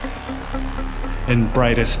In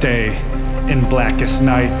brightest day, in blackest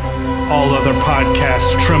night, all other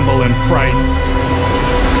podcasts tremble in fright.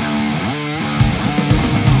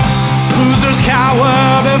 Losers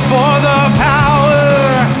cower before the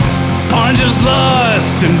power. Oranges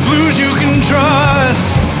lust and blues you can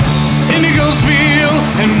trust. Indigos feel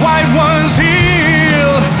and white ones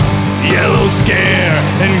heal. Yellows scare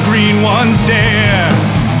and green ones dare.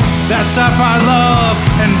 That sapphire love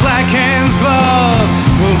and black hands glove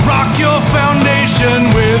will rock your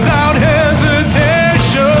foundation without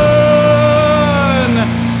hesitation.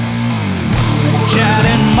 Chad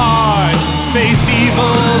and Marge face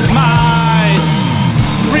evil's might.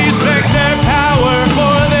 Respect their power,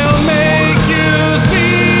 for they'll make you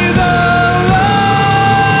see the light.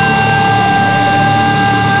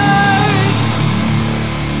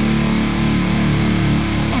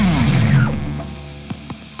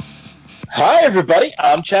 Hi, everybody.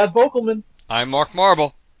 I'm Chad Bokelman. I'm Mark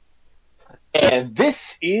Marble. And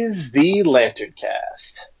this is the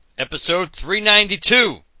LanternCast. Episode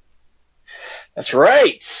 392. That's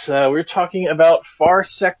right. We're talking about Far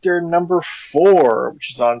Sector number 4,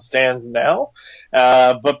 which is on stands now.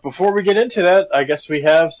 But before we get into that, I guess we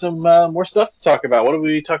have some more stuff to talk about. What are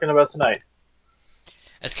we talking about tonight?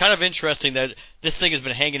 It's kind of interesting that this thing has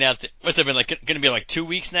been hanging out. What's it been like? Going to be like 2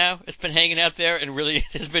 weeks now? It's been hanging out there, and really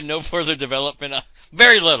there's been no further development.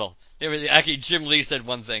 Very little. Actually, Jim Lee said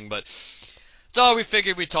one thing, but so we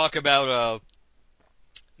figured we'd talk about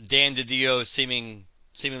Dan DiDio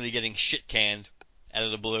seemingly getting shit canned out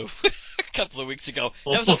of the blue a couple of weeks ago.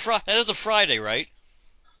 That was a Friday, right?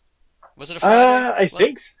 Was it a Friday?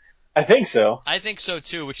 I think so. I think so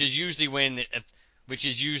too, which is usually when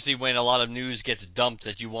a lot of news gets dumped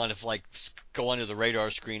that you want to like go under the radar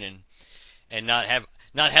screen and not have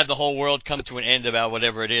the whole world come to an end about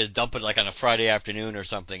whatever it is. Dump it like on a Friday afternoon or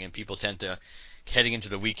something, and people tend to, heading into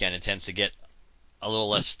the weekend, it tends to get a little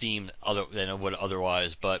less steam than it would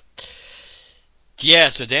otherwise. But yeah,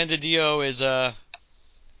 so Dan DiDio is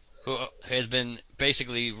who has been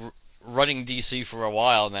basically running DC for a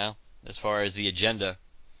while now as far as the agenda.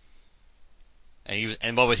 And he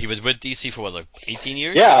was with DC for what, like 18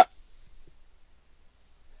 years? Yeah.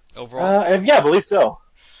 Overall? Yeah, I believe so.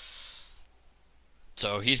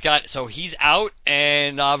 So he's out,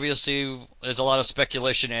 and obviously there's a lot of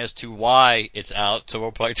speculation as to why it's out. So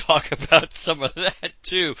we'll probably talk about some of that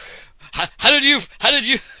too. How did you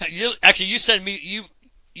actually you sent me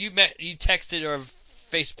you texted or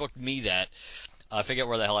Facebooked me that. I forget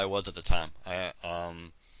where the hell I was at the time.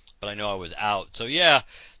 But I know I was out. So yeah,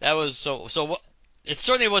 that was so what. It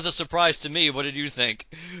certainly was a surprise to me. What did you think?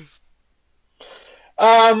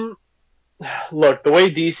 Look, the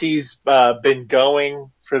way DC's been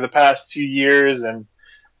going for the past few years and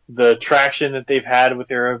the traction that they've had with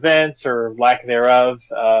their events or lack thereof,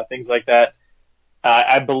 things like that,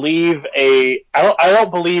 I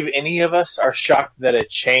don't believe any of us are shocked that a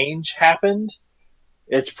change happened.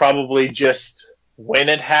 It's probably just when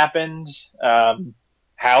it happened,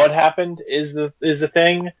 how it happened is the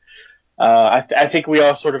thing. I think we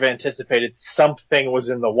all sort of anticipated something was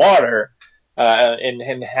in the water,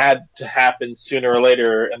 and had to happen sooner or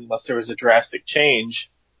later unless there was a drastic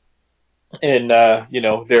change in,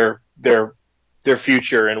 their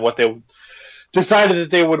future and what they decided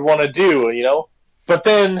that they would want to do, But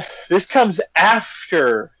then this comes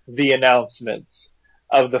after the announcements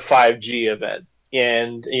of the 5G event.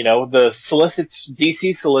 And, the solicits,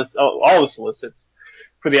 DC solicits, all the solicits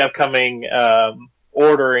for the upcoming,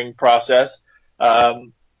 ordering process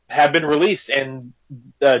have been released, and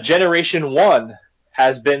Generation 1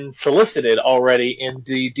 has been solicited already in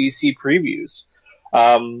the DC previews.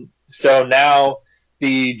 So now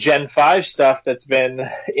the Gen 5 stuff that's been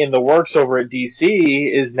in the works over at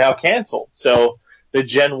DC is now canceled. So the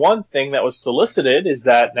Gen 1 thing that was solicited, is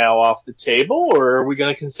that now off the table, or are we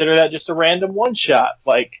going to consider that just a random one-shot?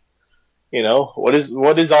 Like, what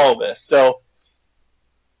is all this? So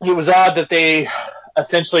it was odd that they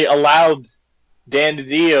essentially allowed Dan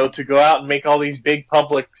DiDio to go out and make all these big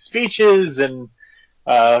public speeches and,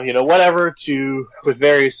 whatever with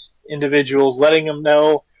various individuals, letting them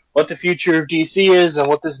know what the future of DC is and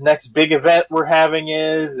what this next big event we're having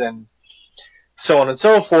is, and so on and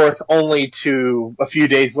so forth, only to a few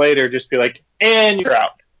days later just be like, and you're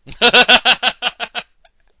out.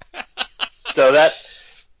 So that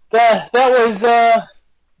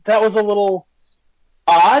was a little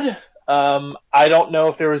odd. I don't know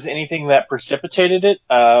if there was anything that precipitated it.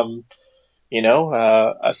 A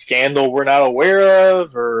scandal we're not aware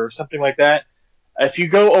of or something like that. If you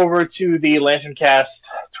go over to the LanternCast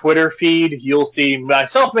Twitter feed, you'll see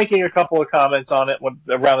myself making a couple of comments on it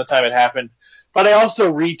around the time it happened. But I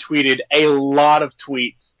also retweeted a lot of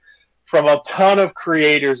tweets from a ton of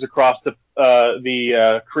creators across the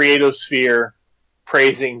creatosphere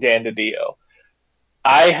praising Dan DiDio.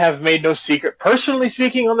 I have made no secret, personally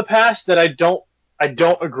speaking, on the past that I don't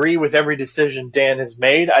agree with every decision Dan has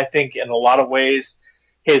made. I think in a lot of ways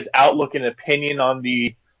his outlook and opinion on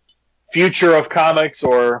the future of comics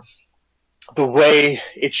or the way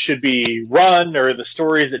it should be run or the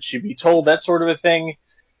stories that should be told, that sort of a thing.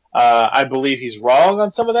 I believe he's wrong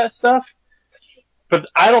on some of that stuff. But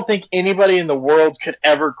I don't think anybody in the world could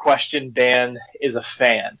ever question Dan is a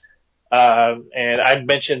fan. And I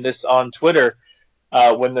mentioned this on Twitter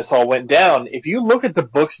when this all went down. If you look at the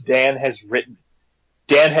books Dan has written,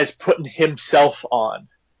 Dan has put himself on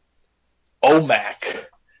OMAC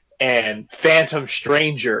and Phantom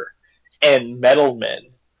Stranger and Metal Men.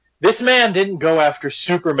 This man didn't go after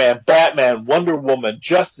Superman, Batman, Wonder Woman,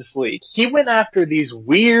 Justice League. He went after these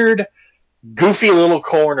weird, goofy little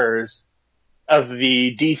corners of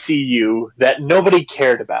the DCU that nobody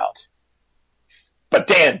cared about. But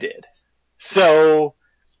Dan did. So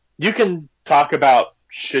you can talk about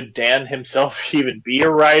should Dan himself even be a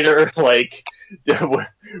writer? Like,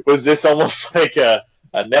 was this almost like a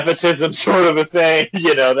nepotism sort of a thing?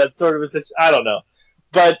 That sort of a situation. I don't know.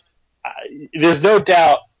 But there's no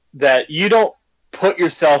doubt that you don't put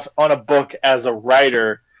yourself on a book as a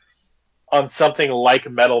writer on something like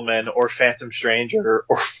Metal Men or Phantom Stranger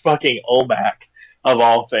or fucking OMAC of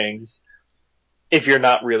all things if you're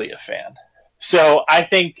not really a fan. So I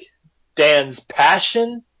think Dan's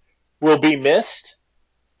passion will be missed.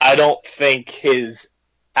 I don't think his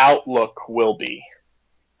outlook will be.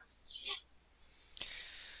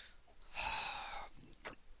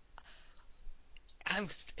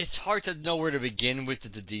 It's hard to know where to begin with the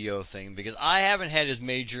DiDio thing because I haven't had as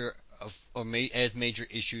major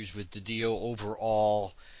issues with DiDio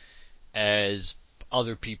overall as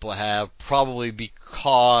other people have, probably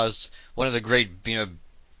because one of the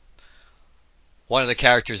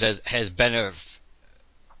characters has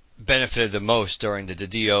benefited the most during the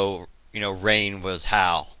DiDio reign was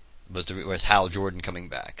Hal. Was Hal Jordan coming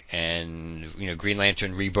back, and Green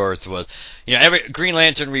Lantern Rebirth was Green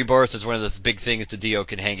Lantern Rebirth is one of the big things DiDio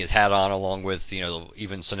can hang his hat on, along with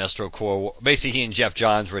even Sinestro Corps. Basically, he and Jeff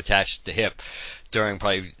Johns were attached at the hip during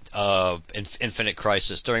probably Infinite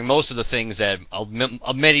Crisis, during most of the things that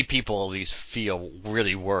many people at least feel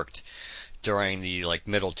really worked during the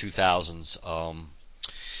middle 2000s.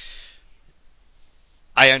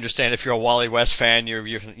 I understand if you're a Wally West fan, you're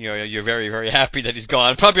very, very happy that he's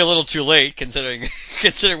gone. Probably a little too late considering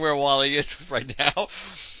where Wally is right now.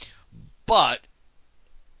 But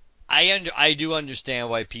I do understand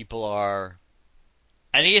why people are,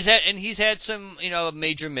 and he's had some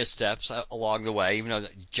major missteps along the way. Even though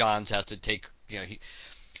Johns has to take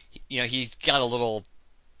he's got a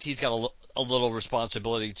little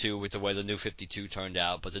responsibility too with the way the New 52 turned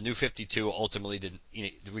out, but the New 52 ultimately didn't,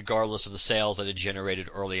 regardless of the sales that it generated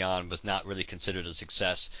early on, was not really considered a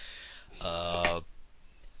success.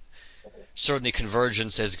 Certainly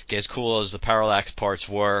Convergence, as cool as the Parallax parts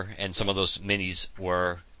were, and some of those minis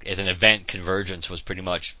were, as an event, Convergence was pretty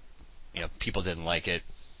much, people didn't like it.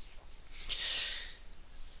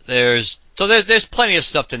 There's plenty of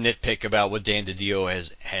stuff to nitpick about what Dan DiDio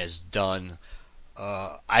has done.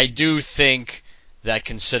 I do think that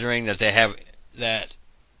considering that they have that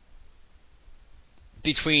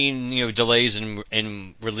between delays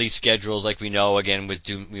in release schedules, like we know again with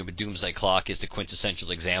Doomsday Clock is the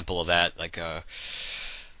quintessential example of that.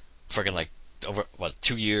 Freaking over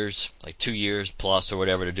 2 years, 2 years plus or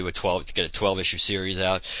whatever to get a 12 issue series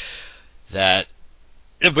out, that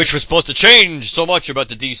which was supposed to change so much about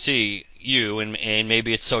the DCU, and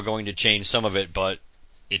maybe it's still going to change some of it, but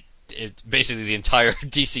it basically the entire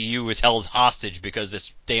DCU was held hostage because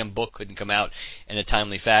this damn book couldn't come out in a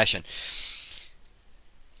timely fashion.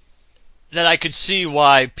 That I could see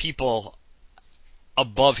why people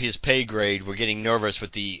above his pay grade were getting nervous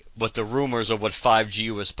with the rumors of what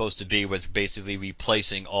 5G was supposed to be, with basically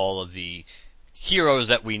replacing all of the heroes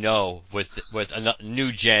that we know with a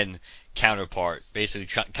new gen counterpart, basically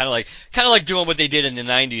kind of like doing what they did in the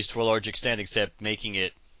 90s to a large extent, except making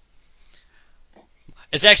it.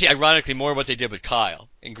 It's actually ironically more what they did with Kyle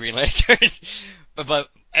in Green Lantern, but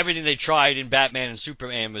everything they tried in Batman and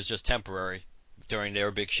Superman was just temporary during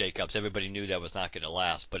their big shakeups. Everybody knew that was not going to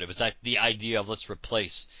last, but it was like the idea of let's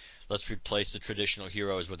replace the traditional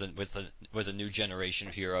heroes with a new generation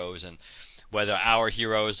of heroes, and whether our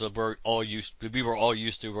heroes we were all used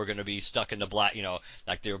to were going to be stuck in the black,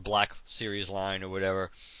 like their Black Series line or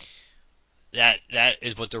whatever. That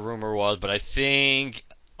is what the rumor was, but I think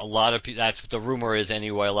a lot of people, that's what the rumor is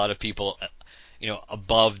anyway. A lot of people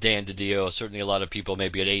above Dan DiDio. Certainly, a lot of people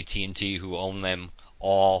maybe at AT&T who own them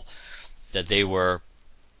all, that they were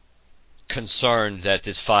concerned that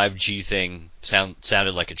this 5G thing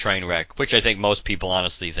sounded like a train wreck, which I think most people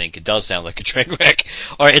honestly think it does sound like a train wreck.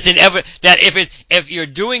 Or it's that if you're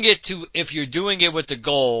doing it with the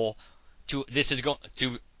goal to this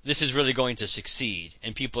is really going to succeed,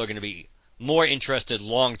 and people are going to be more interested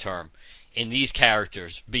long term in these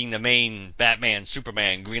characters being the main Batman,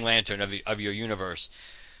 Superman, Green Lantern of your universe,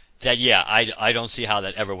 that I don't see how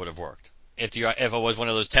that ever would have worked. If it was one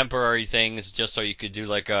of those temporary things just so you could do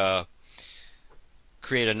like a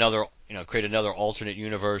create another alternate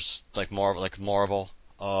universe like Marvel.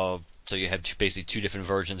 So you have basically two different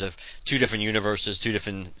versions of two different universes, two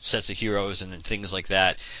different sets of heroes, and things like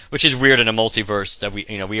that, which is weird in a multiverse that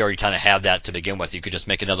we already kind of have that to begin with. You could just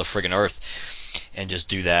make another friggin' Earth and just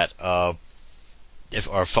do that. Have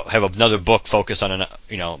another book focused on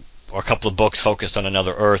or a couple of books focused on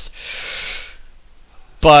another Earth.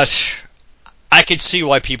 But I could see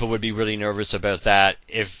why people would be really nervous about that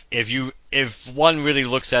if one really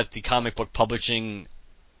looks at the comic book publishing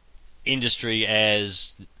industry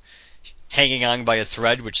as hanging on by a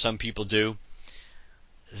thread, which some people do.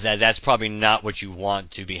 That's probably not what you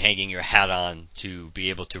want to be hanging your hat on to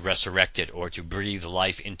be able to resurrect it or to breathe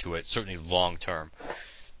life into it. Certainly long term,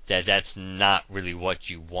 that's not really what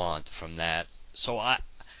you want from that. So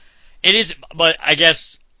it is, but I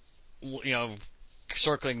guess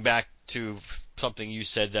circling back to something you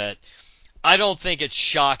said, that I don't think it's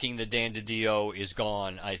shocking that Dan DiDio is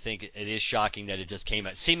gone. I think it is shocking that it just came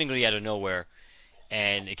out seemingly out of nowhere,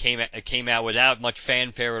 and it came out without much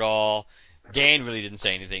fanfare at all. Dan really didn't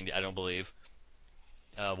say anything, I don't believe.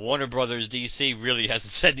 Warner Brothers DC really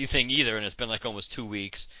hasn't said anything either, and it's been like almost 2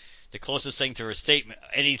 weeks. The closest thing to a statement,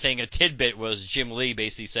 a tidbit, was Jim Lee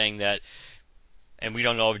basically saying that, and we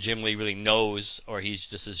don't know if Jim Lee really knows, or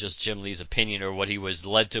this is just Jim Lee's opinion or what he was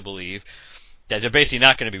led to believe, that they're basically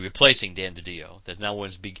not going to be replacing Dan DiDio. That no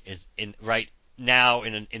one's right now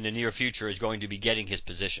in the near future is going to be getting his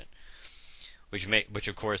position, which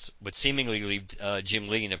of course would seemingly leave Jim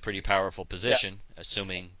Lee in a pretty powerful position,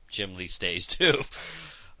 assuming Jim Lee stays too.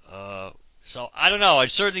 So I don't know.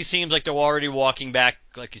 It certainly seems like they're already walking back,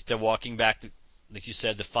 like you said,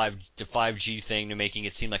 the 5G thing, to making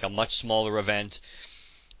it seem like a much smaller event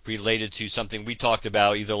related to something we talked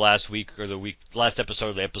about either last week or last episode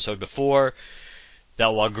or the episode before.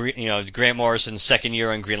 That while Grant Morrison's second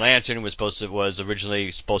year on Green Lantern was originally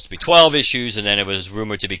supposed to be 12 issues, and then it was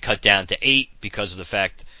rumored to be cut down to 8 because of the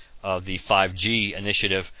fact of the 5G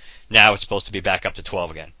initiative. Now it's supposed to be back up to 12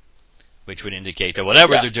 again, which would indicate that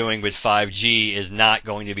whatever they're doing with 5G is not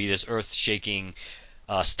going to be this earth-shaking,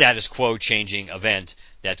 status quo-changing event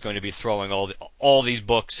that's going to be throwing all these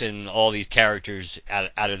books and all these characters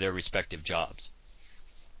out of their respective jobs.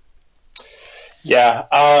 Yeah.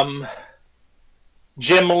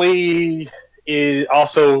 Jim Lee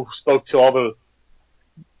also spoke to all the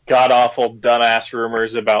god-awful, dumbass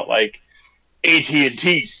rumors about, like,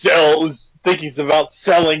 AT&T was thinking about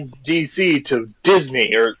selling DC to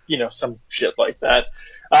Disney or, some shit like that.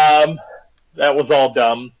 That was all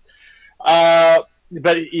dumb. But,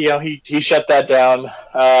 he shut that down.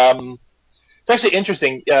 It's actually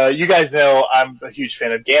interesting. You guys know I'm a huge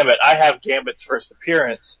fan of Gambit. I have Gambit's first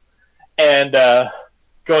appearance. And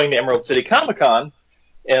going to Emerald City Comic Con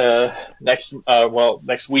next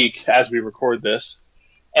week as we record this,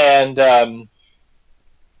 and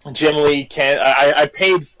Jim Lee I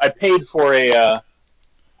paid for an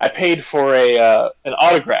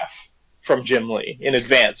autograph from Jim Lee in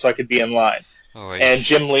advance so I could be in line. And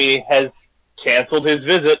Jim Lee has canceled his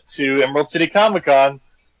visit to Emerald City Comic Con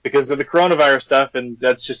because of the coronavirus stuff, and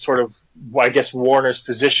that's just sort of, I guess, Warner's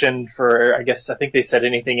position for, I think they said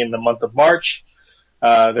anything in the month of March.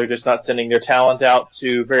 They're just not sending their talent out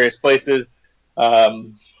to various places. But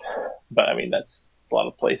I mean, that's a lot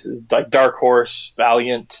of places, like Dark Horse,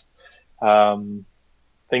 Valiant,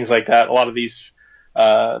 things like that. A lot of these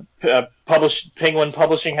Penguin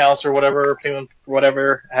Publishing House or whatever, a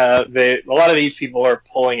lot of these people are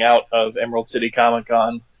pulling out of Emerald City Comic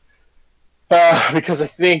Con because I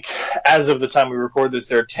think as of the time we record this,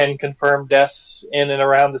 there are 10 confirmed deaths in and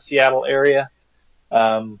around the Seattle area,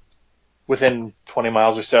 within 20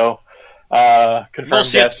 miles or so.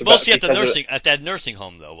 Confirmed deaths. Mostly at that nursing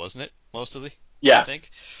home, though, wasn't it? Mostly. Yeah. I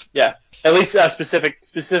think. Yeah. At least specific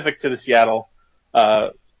to the Seattle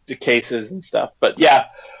the cases and stuff. But yeah.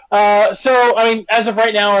 So I mean, as of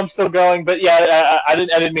right now, I'm still going. But yeah, I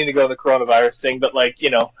didn't mean to go on the coronavirus thing. But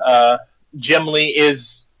Jim Lee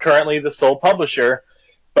is currently the sole publisher,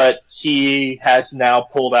 but he has now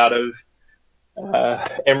pulled out of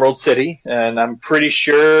Emerald City, and I'm pretty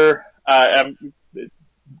sure. I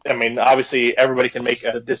mean, obviously, everybody can make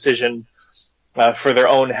a decision for their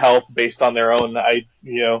own health based on their own,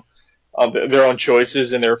 their own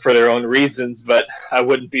choices and for their own reasons. But I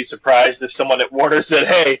wouldn't be surprised if someone at Warner said,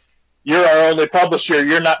 "Hey, you're our only publisher.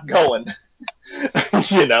 You're not going."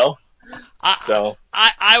 you know. I, So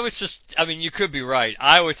I would just, I mean, you could be right.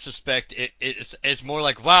 I would suspect it's more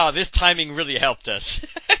like, wow, this timing really helped us.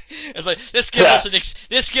 It's like yeah,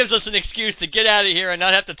 this gives us an excuse to get out of here and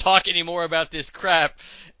not have to talk anymore about this crap.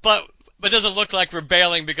 But it doesn't look like we're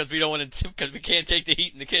bailing because we don't want to, because we can't take the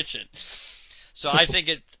heat in the kitchen. So I think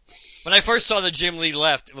it. When I first saw the Jim Lee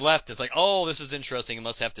left, it's like, oh, this is interesting. It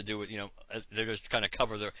must have to do with, they're just trying to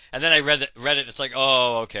cover their. And then I read it. It's like,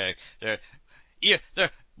 oh, okay. They're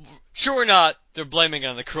sure or not, they're blaming it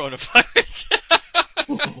on the coronavirus.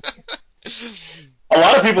 a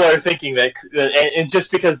lot of people are thinking that, and just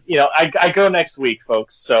because I go next week,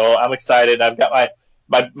 folks. So I'm excited. I've got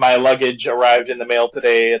my luggage arrived in the mail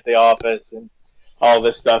today at the office and all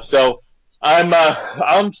this stuff. So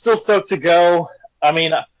I'm still stoked to go. I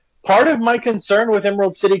mean, part of my concern with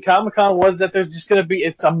Emerald City Comic Con was that there's just going to be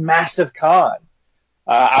it's a massive con.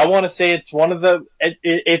 I want to say it's one of the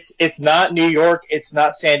it's not New York, it's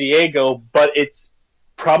not San Diego, but it's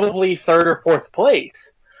probably third or fourth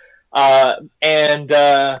place. And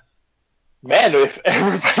man, if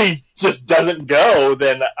everybody just doesn't go,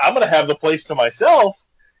 then I'm gonna have the place to myself,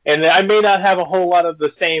 and I may not have a whole lot of the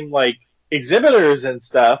same like exhibitors and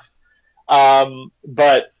stuff.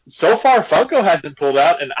 But so far, Funko hasn't pulled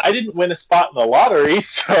out, and I didn't win a spot in the lottery.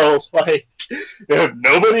 So, like, if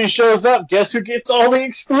nobody shows up, guess who gets all the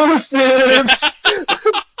exclusives?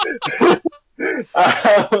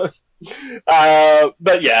 uh,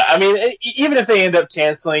 but yeah, I mean, even if they end up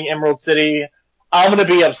canceling Emerald City, I'm gonna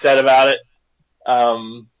be upset about it.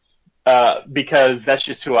 Because that's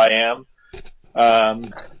just who I am.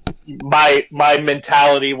 Um, my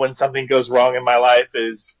mentality when something goes wrong in my life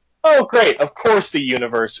is, oh great, of course the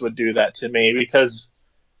universe would do that to me because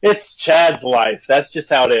it's Chad's life. That's just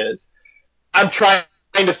how it is. I'm trying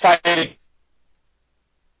to fight to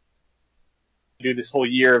do this whole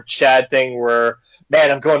year of Chad thing where,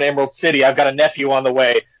 man, I'm going to Emerald City. I've got a nephew on the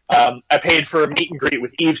way. I paid for a meet and greet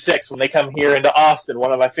with Eve Six when they come here into Austin,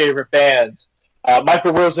 one of my favorite bands.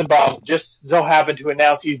 Michael Rosenbaum just so happened to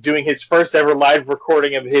announce he's doing his first ever live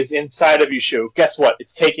recording of his Inside of You show. Guess what?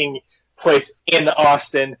 It's taking place in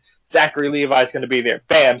Austin. Zachary Levi's going to be there.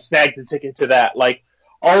 Bam, snagged a ticket to that. Like,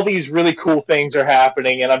 all these really cool things are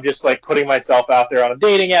happening, and I'm just like putting myself out there on a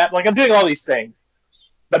dating app. Like, I'm doing all these things.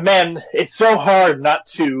 But man, it's so hard not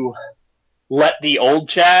to let the old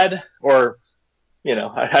Chad, or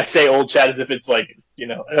I say old Chad as if it's like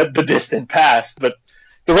the distant past, but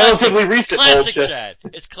the relatively recent old classic Chad. Chad.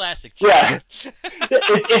 It's classic Chad. Yeah,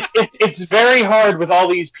 it's very hard with all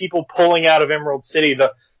these people pulling out of Emerald City.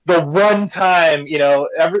 The one time,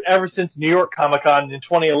 ever since New York Comic Con in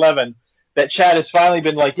 2011, that Chad has finally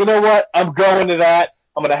been like, you know what, I'm going to that.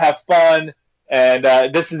 I'm going to have fun, and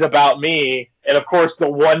this is about me. And of course, the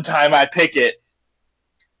one time I pick it,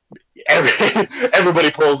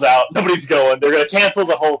 everybody pulls out. Nobody's going. They're going to cancel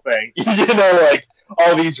the whole thing. Like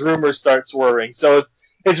all these rumors start swirling. So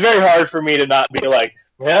it's very hard for me to not be like,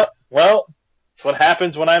 yeah, well, it's what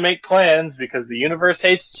happens when I make plans because the universe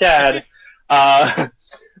hates Chad. But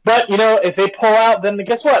if they pull out, then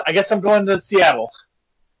guess what? I guess I'm going to Seattle.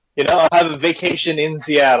 I'll have a vacation in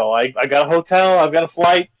Seattle. I got a hotel. I've got a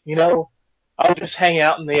flight. I'll just hang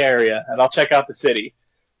out in the area and I'll check out the city.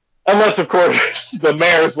 Unless, of course, the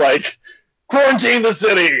mayor's like, quarantine the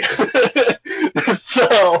city.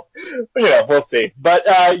 So, we'll see. But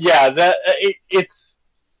it's.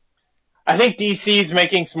 I think DC's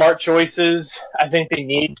making smart choices. I think they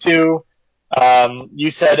need to.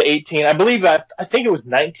 You said 18. I believe that. I think it was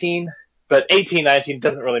 19, but 18, 19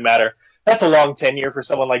 doesn't really matter. That's a long tenure for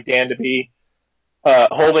someone like Dan to be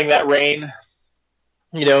holding that reign.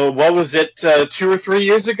 What was it? 2 or 3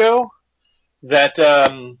 years ago that.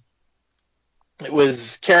 It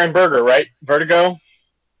was Karen Berger, right? Vertigo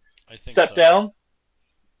I think stepped so. down,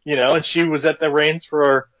 and she was at the reins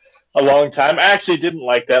for a long time. I actually didn't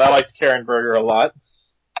like that. I liked Karen Berger a lot.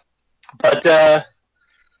 But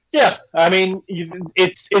yeah, I mean,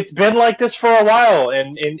 it's been like this for a while,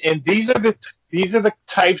 and these are the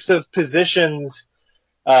types of positions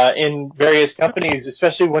in various companies,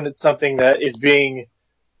 especially when it's something that is being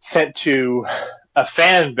sent to a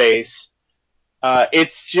fan base.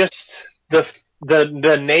 It's just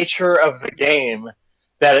the nature of the game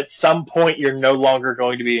that at some point you're no longer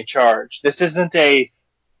going to be in charge. This isn't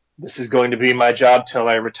this is going to be my job till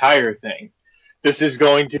I retire thing. This is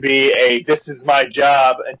going to be this is my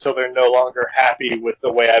job until they're no longer happy with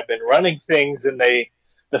the way I've been running things, and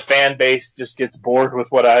the fan base just gets bored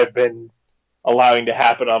with what I've been allowing to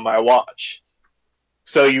happen on my watch.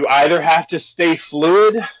 So you either have to stay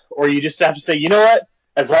fluid, or you just have to say, you know what?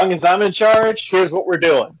 As long as I'm in charge, here's what we're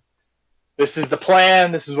doing. This is the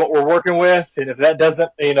plan. This is what we're working with. And if that doesn't,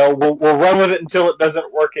 we'll run with it until it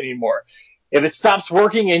doesn't work anymore. If it stops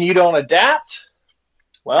working and you don't adapt,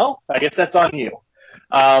 well, I guess that's on you.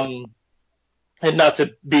 And not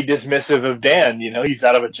to be dismissive of Dan, he's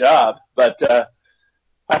out of a job, but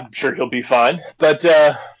I'm sure he'll be fine. But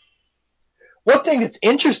one thing that's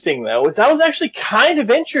interesting, though, is I was actually kind of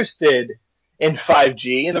interested in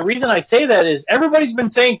 5G. And the reason I say that is everybody's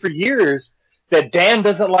been saying for years that Dan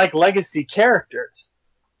doesn't like legacy characters.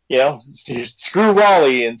 Screw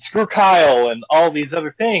Wally and screw Kyle and all these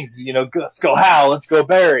other things. Let's go Hal, let's go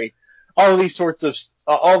Barry. All this sort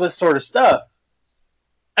of stuff.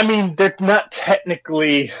 I mean, they're not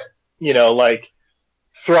technically, like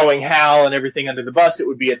throwing Hal and everything under the bus. It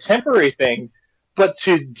would be a temporary thing. But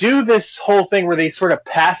to do this whole thing where they sort of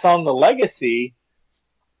pass on the legacy,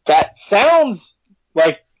 that sounds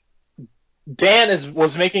like Dan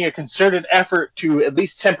was making a concerted effort to, at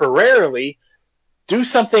least temporarily, do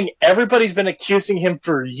something everybody's been accusing him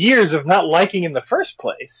for years of not liking in the first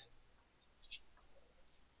place.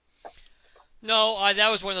 No,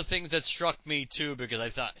 that was one of the things that struck me too, because I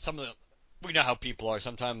thought we know how people are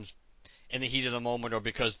sometimes in the heat of the moment, or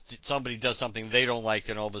because somebody does something they don't like,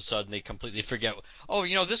 then all of a sudden they completely forget. Oh,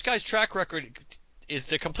 this guy's track record is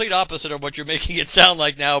the complete opposite of what you're making it sound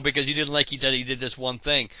like now, because you didn't like that he did this one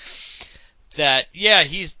thing. That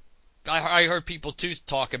I heard people too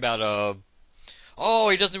talk about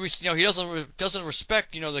he doesn't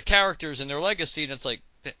respect the characters and their legacy, and it's like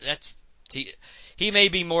he may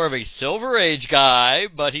be more of a Silver Age guy,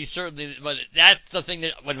 but that's the thing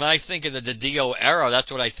that when I think of the Dio era,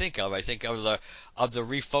 that's what I think of. I think of the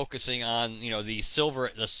refocusing on the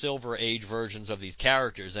Silver Age versions of these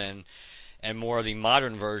characters, and more of the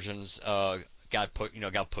modern versions got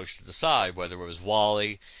pushed to the side, whether it was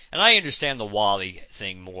Wally. And I understand the Wally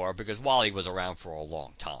thing more because Wally was around for a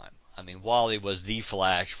long time. I mean, Wally was the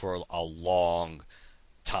Flash for a long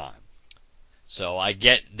time. So I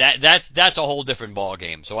get that. That's a whole different ball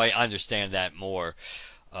game. So I understand that more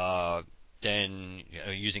than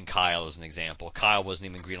using Kyle as an example. Kyle wasn't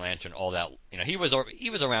even Green Lantern all that. He was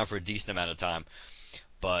around for a decent amount of time,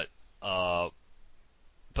 but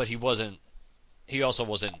he wasn't. He also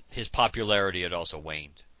wasn't. His popularity had also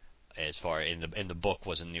waned. As far in the book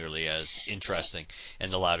wasn't nearly as interesting in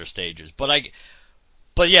the latter stages. But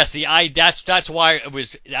yes, that's why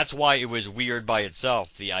it was weird by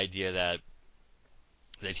itself. The idea that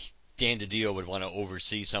Dan DiDio would want to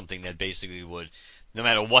oversee something that basically would, no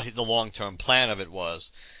matter what the long-term plan of it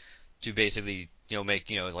was, to basically make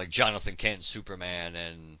like Jonathan Kent Superman,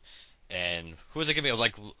 and who was it gonna be,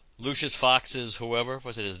 like Lucius Fox's whoever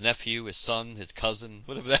was it, his nephew, his son, his cousin,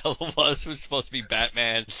 whatever the hell it was, who was supposed to be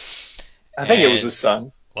Batman. I think it was his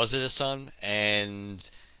son. Was it his son? And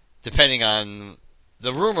depending on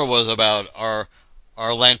the rumor was about our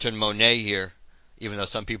Lantern Monet here, even though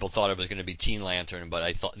some people thought it was going to be Teen Lantern, but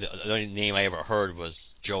I thought the only name I ever heard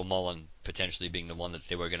was Joe Mullen potentially being the one that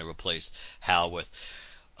they were going to replace Hal with.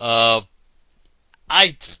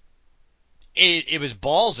 It was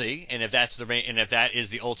ballsy, and if that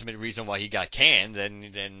is the ultimate reason why he got canned,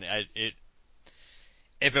 then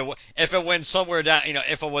if it went somewhere down,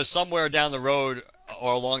 if it was somewhere down the road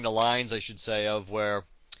or along the lines, I should say, of where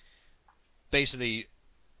basically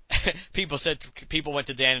people went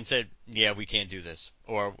to Dan and said, yeah, we can't do this,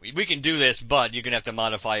 or we can do this, but you're gonna have to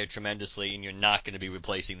modify it tremendously, and you're not going to be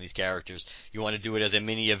replacing these characters. You want to do it as a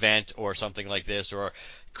mini event or something like this, or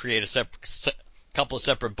create a couple of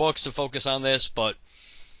separate books to focus on this, but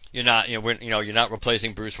you're not, you're not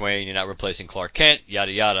replacing Bruce Wayne, you're not replacing Clark Kent,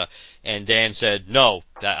 yada yada. And Dan said, no,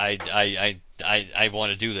 that I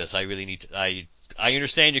want to do this. I really need to. I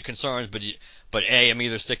understand your concerns, but A, I'm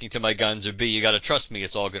either sticking to my guns, or B, you got to trust me,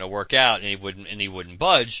 it's all going to work out. And he wouldn't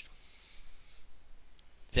budge.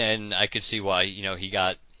 Then I could see why he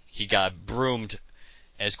got broomed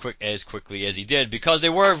as quickly as he did, because they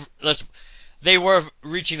were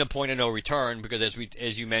reaching the point of no return, because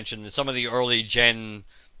as you mentioned, some of the early Gen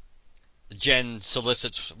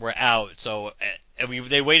solicits were out, so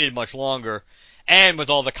they waited much longer. And with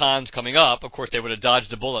all the cons coming up, of course, they would have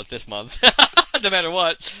dodged a bullet this month. No matter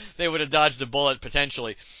what, they would have dodged a bullet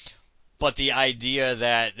potentially. But the idea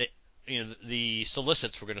that the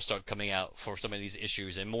solicits were going to start coming out for some of these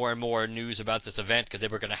issues, and more news about this event, because they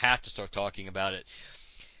were going to have to start talking about it.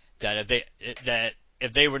 That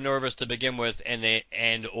if they were nervous to begin with,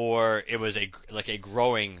 or it was a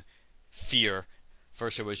growing fear.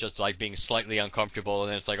 First, it was just like being slightly uncomfortable, and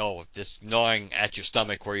then it's like, oh, this gnawing at your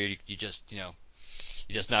stomach where you just, you're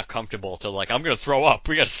just not comfortable. To like, I'm gonna throw up.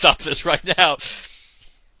 We gotta stop this right now.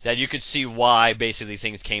 That you could see why basically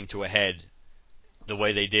things came to a head the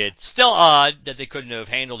way they did. Still odd that they couldn't have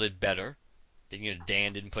handled it better.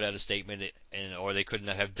 Dan didn't put out a statement, or they couldn't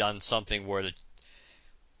have done something where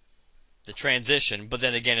the transition. But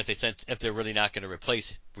then again, if they're really not going to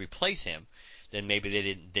replace him, then maybe they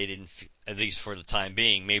didn't at least for the time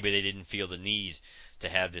being, maybe they didn't feel the need to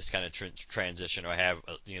have this kind of transition, or have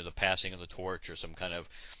the passing of the torch, or some kind of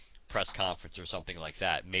press conference or something like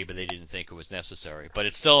that. Maybe they didn't think it was necessary. But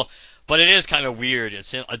it is kind of weird.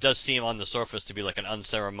 It does seem on the surface to be like an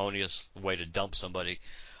unceremonious way to dump somebody.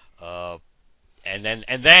 And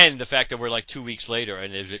then the fact that we're like 2 weeks later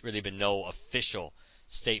and there's really been no official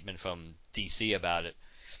statement from DC about it,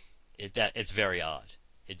 it's very odd.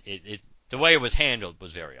 The way it was handled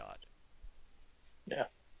was very odd. Yeah,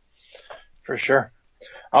 for sure.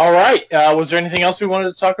 All right. Was there anything else we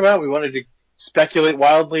wanted to talk about? We wanted to speculate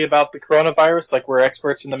wildly about the coronavirus, like we're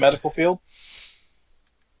experts in the medical field.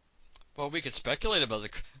 Well, we could speculate about the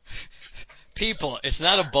people. It's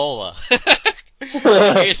not Ebola.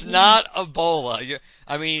 It's not Ebola.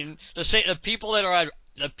 I mean, the people that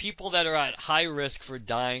are at high risk for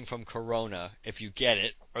dying from corona, if you get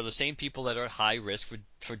it, are the same people that are at high risk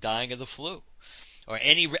for dying of the flu, or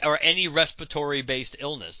any respiratory based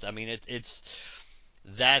illness. I mean,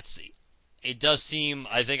 it does seem,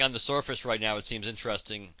 I think on the surface right now, it seems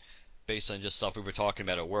interesting based on just stuff we were talking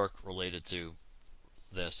about at work related to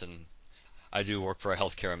this, and I do work for a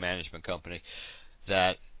healthcare management company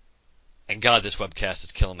and God, this webcast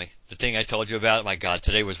is killing me. The thing I told you about, my God,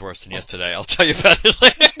 today was worse than yesterday. I'll tell you about it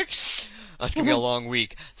later. That's gonna be a long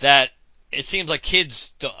week. That it seems like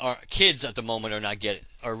kids at the moment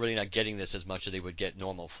are really not getting this as much as they would get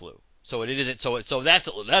normal flu. So it isn't. So that's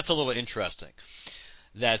a little interesting.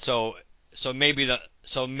 Maybe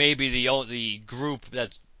the group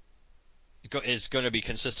that is going to be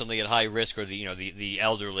consistently at high risk, or the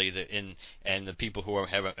elderly, and the people who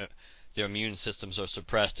have their immune systems are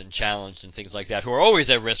suppressed and challenged and things like that, who are always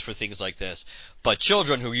at risk for things like this. But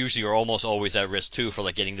children, who usually are almost always at risk too for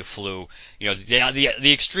like getting the flu,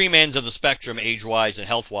 the extreme ends of the spectrum, age-wise and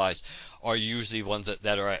health-wise, are usually ones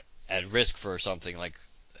that are at risk for something like.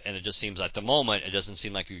 And it just seems at the moment, it doesn't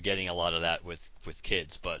seem like you're getting a lot of that with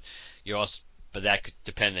kids. But that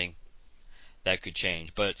could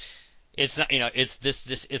change. But it's not, it's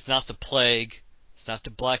this. It's not the plague. It's not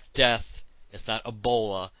the Black Death. It's not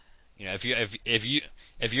Ebola. If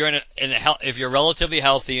you're relatively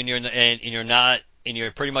healthy and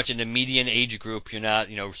you're pretty much in the median age group, you're not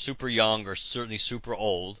super young or certainly super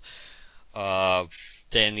old,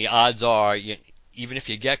 then the odds are even if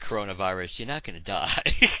you get coronavirus, you're not going to die.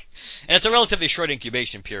 And it's a relatively short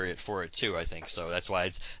incubation period for it too, I think. So that's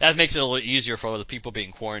why that makes it a little easier for the people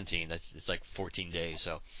being quarantined. It's like 14 days.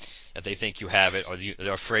 So if they think you have it, or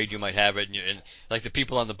they're afraid you might have it, and like the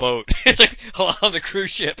people on the boat, like on the cruise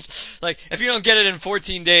ship, like if you don't get it in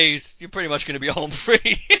 14 days, you're pretty much going to be home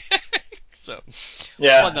free. So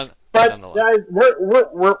yeah, but guys,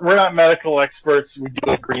 we're not medical experts. We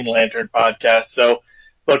do a Green Lantern podcast, so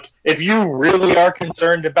look, if you really are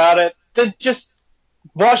concerned about it, then just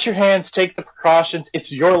wash your hands, take the precautions.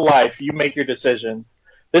 It's your life. You make your decisions.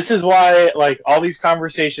 This is why, like, all these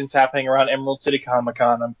conversations happening around Emerald City Comic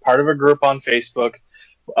Con. I'm part of a group on Facebook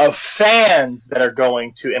of fans that are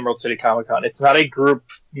going to Emerald City Comic Con. It's not a group,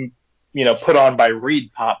 put on by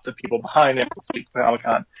Reed Pop, the people behind Emerald City Comic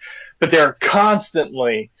Con. But there are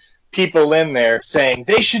constantly people in there saying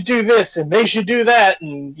they should do this and they should do that,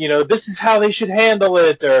 and this is how they should handle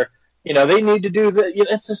it, or they need to do that.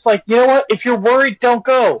 It's just like, you know what? If you're worried, don't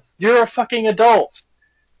go. You're a fucking adult.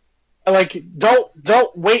 Like,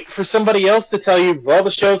 don't wait for somebody else to tell you, well, the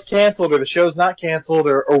show's canceled or the show's not canceled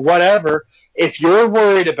or whatever. If you're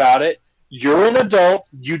worried about it, you're an adult.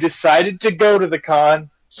 You decided to go to the con,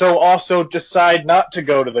 so also decide not to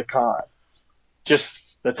go to the con. Just,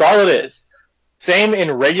 that's all it is. Same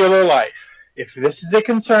in regular life. If this is a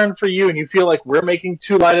concern for you and you feel like we're making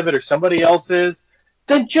too light of it or somebody else is,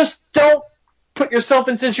 then just don't put yourself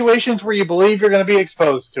in situations where you believe you're going to be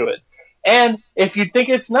exposed to it. And if you think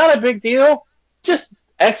it's not a big deal, just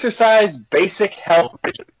exercise basic health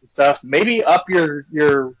stuff. Maybe up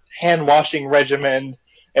your hand washing regimen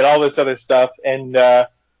and all this other stuff, and be a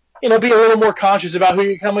little more conscious about who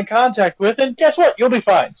you come in contact with. And guess what? You'll be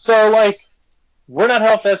fine. So, like, we're not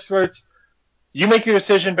health experts. You make your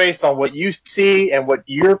decision based on what you see and what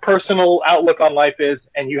your personal outlook on life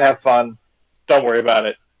is, and you have fun. Don't worry about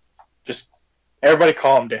it. Just everybody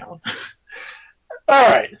calm down. All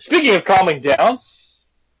right. Speaking of calming down,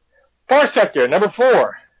 Far Sector number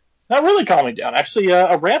 4. Not really calming down. Actually,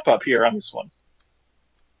 a ramp up here on this one.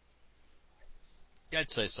 I'd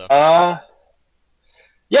say so.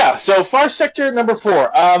 Yeah. So Far Sector number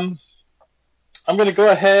 4. I'm gonna go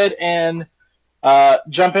ahead and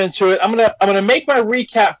jump into it. I'm gonna make my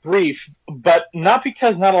recap brief, but not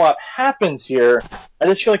because not a lot happens here. I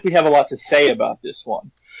just feel like we have a lot to say about this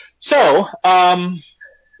one. So,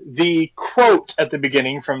 the quote at the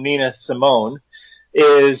beginning from Nina Simone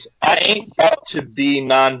is, "I ain't got to be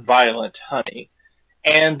nonviolent, honey."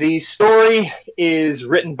 And the story is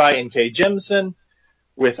written by N.K. Jemisin,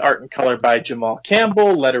 with art and color by Jamal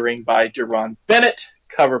Campbell, lettering by Deron Bennett,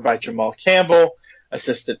 cover by Jamal Campbell,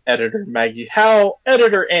 assistant editor Maggie Howell,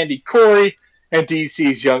 editor Andy Corey, and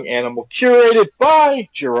DC's Young Animal curated by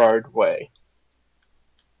Gerard Way.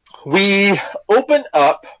 We open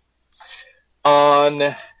up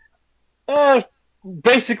on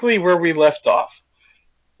basically where we left off.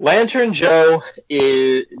 Lantern Joe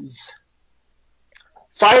is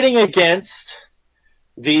fighting against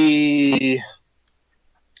the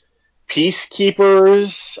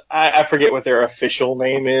Peacekeepers. I forget what their official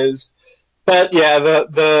name is, but yeah,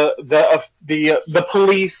 the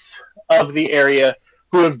police of the area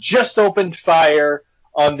who have just opened fire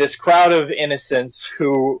on this crowd of innocents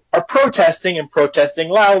who are protesting and protesting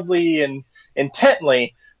loudly and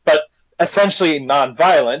intently, but essentially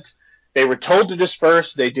nonviolent. They were told to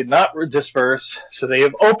disperse. They did not disperse, so they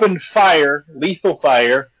have opened fire, lethal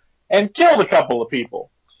fire, and killed a couple of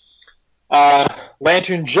people.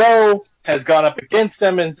 Lantern Joe has gone up against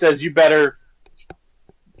them and says, "You better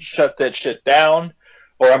shut that shit down,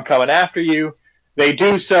 or I'm coming after you." They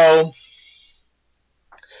do so,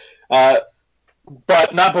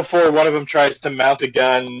 but not before one of them tries to mount a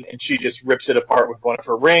gun, and she just rips it apart with one of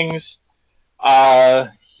her rings.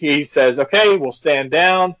 He says, "Okay, we'll stand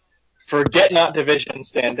down. Forget not division,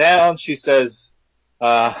 stand down." She says,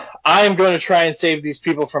 "I'm going to try and save these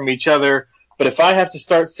people from each other, but if I have to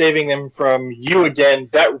start saving them from you again,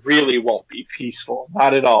 that really won't be peaceful.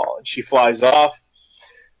 Not at all." And she flies off.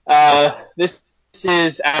 This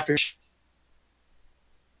is after.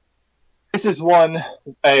 This is one.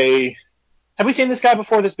 Have we seen this guy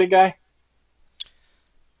before? This big guy?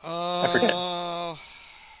 I forget. I'm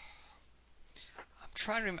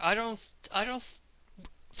trying to remember. I don't.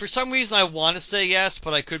 For some reason, I want to say yes,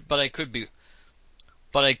 but I could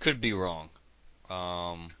be wrong.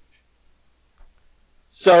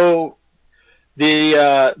 So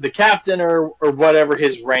the captain or whatever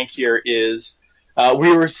his rank here is,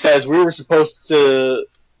 we were supposed to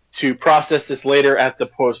process this later at the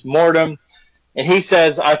post-mortem, and he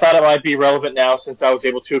says, "I thought it might be relevant now since I was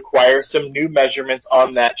able to acquire some new measurements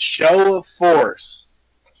on that show of force."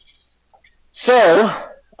 So,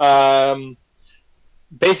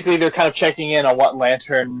 basically they're kind of checking in on what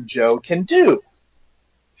Lantern Joe can do.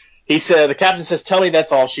 He said, the captain says, "Tell me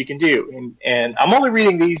that's all she can do." And I'm only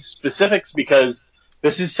reading these specifics because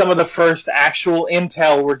this is some of the first actual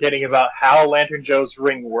intel we're getting about how Lantern Joe's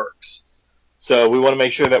ring works. So we want to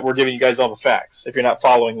make sure that we're giving you guys all the facts if you're not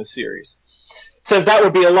following the series. Says that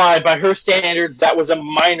would be a lie. By her standards, that was a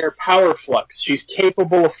minor power flux. She's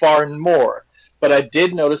capable of far more. But I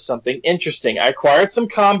did notice something interesting. I acquired some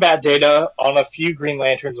combat data on a few Green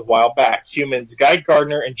Lanterns a while back. Humans, Guy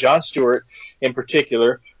Gardner and John Stewart in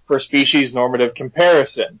particular, for species normative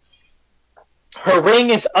comparison. Her ring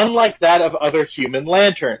is unlike that of other human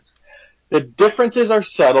lanterns. The differences are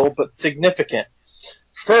subtle but significant.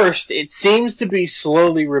 First, it seems to be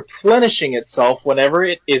slowly replenishing itself whenever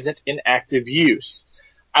it isn't in active use.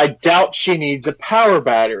 I doubt she needs a power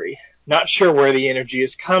battery. Not sure where the energy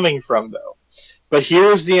is coming from, though. But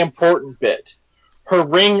here's the important bit. Her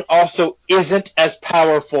ring also isn't as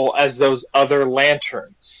powerful as those other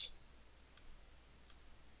lanterns.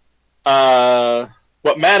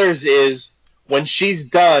 What matters is when she's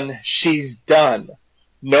done, she's done.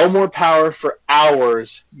 No more power for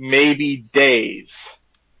hours, maybe days.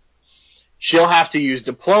 She'll have to use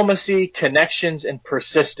diplomacy, connections, and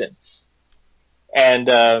persistence. And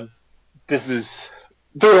this is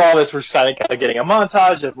through all this, we're kind of getting a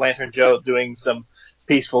montage of Lantern Joe doing some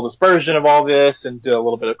peaceful dispersion of all this and do a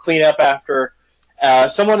little bit of cleanup after.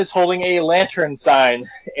 Someone is holding a lantern sign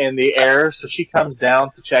in the air, so she comes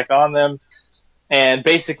down to check on them. And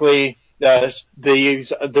basically, this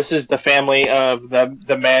is the family of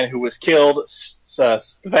the man who was killed,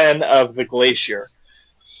 Sven of the Glacier.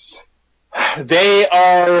 They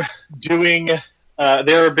are doing.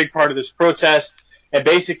 They're a big part of this protest, and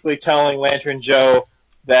basically telling Lantern Joe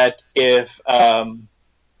that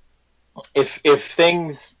if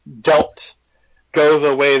things don't go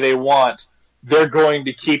the way they want, they're going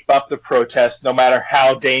to keep up the protest no matter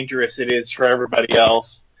how dangerous it is for everybody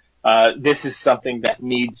else. This is something that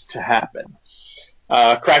needs to happen.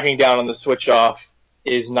 Cracking down on the switch off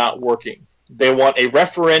is not working. They want a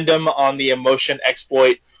referendum on the emotion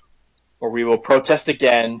exploit, or we will protest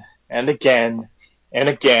again and again and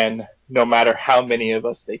again, no matter how many of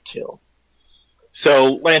us they kill.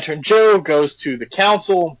 So Lantern Joe goes to the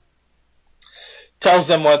council, tells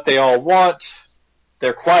them what they all want.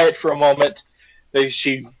 They're quiet for a moment.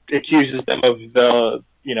 She accuses them of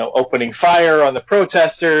opening fire on the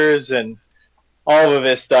protesters and all of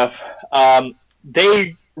this stuff.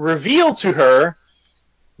 They reveal to her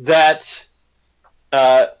that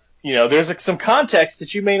there's some context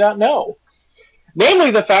that you may not know.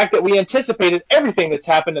 Namely, the fact that we anticipated everything that's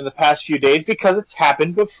happened in the past few days because it's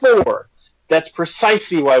happened before. That's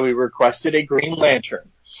precisely why we requested a Green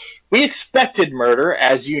Lantern. We expected murder,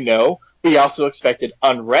 as you know. We also expected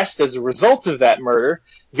unrest as a result of that murder.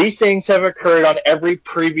 These things have occurred on every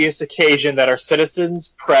previous occasion that our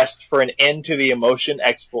citizens pressed for an end to the emotion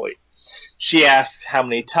exploit. She asks how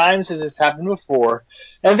many times has this happened before,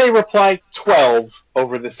 and they reply 12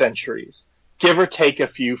 over the centuries, give or take a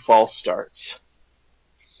few false starts.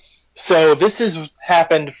 So this has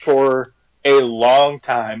happened for a long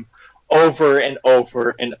time, over and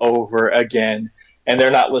over and over again, and they're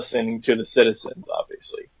not listening to the citizens,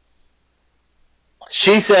 obviously.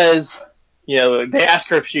 She says, they ask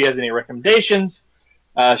her if she has any recommendations.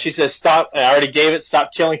 She says, stop, I already gave it,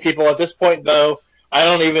 stop killing people. At this point, though, I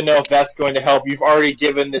don't even know if that's going to help. You've already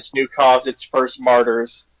given this new cause its first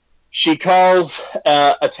martyrs. She calls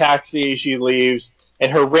a taxi, she leaves,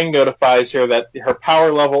 and her ring notifies her that her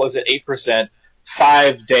power level is at 8%,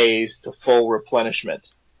 5 days to full replenishment.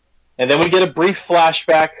 And then we get a brief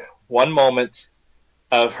flashback, one moment,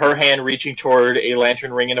 of her hand reaching toward a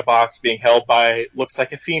lantern ring in a box being held by, looks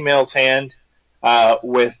like a female's hand,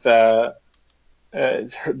 with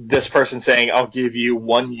this person saying, I'll give you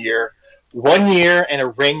 1 year. 1 year and a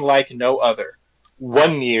ring like no other.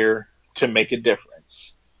 1 year to make a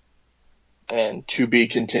difference. And to be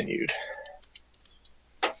continued.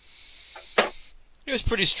 It was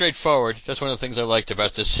pretty straightforward. That's one of the things I liked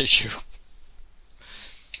about this issue.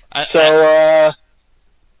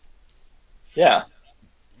 Yeah. Yeah.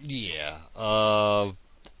 I'm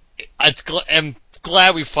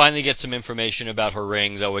glad we finally get some information about her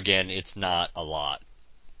ring, though again, it's not a lot.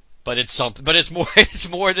 But it's something. But it's more. It's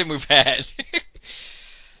more than we've had.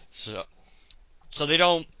 So they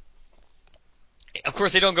don't. Of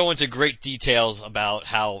course, they don't go into great details about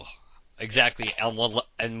how exactly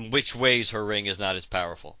and which ways her ring is not as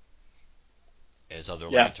powerful as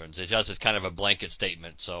other lanterns. It just is kind of a blanket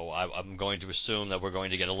statement. So I'm going to assume that we're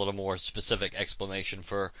going to get a little more specific explanation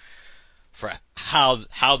for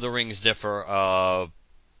how the rings differ.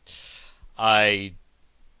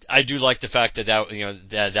 I do like the fact that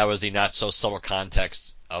that was the not so subtle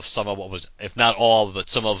context of some of what was, if not all, but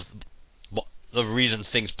some of the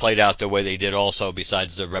reasons things played out the way they did. Also,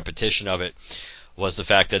 besides the repetition of it, was the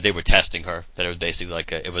fact that they were testing her. That it was basically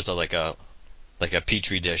like a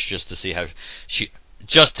petri dish just to see how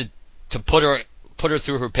to put her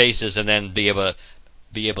through her paces and then be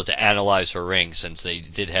able to analyze her ring, since they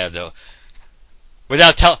did have the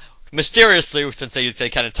mysteriously, since they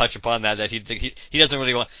kind of touch upon that he doesn't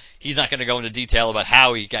really want, he's not going to go into detail about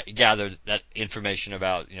how he gathered that information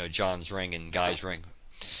about John's ring and Guy's ring.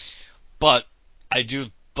 But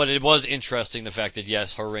it was interesting, the fact that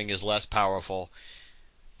yes, her ring is less powerful.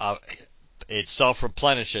 It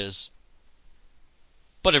self-replenishes,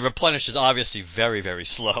 but it replenishes obviously very, very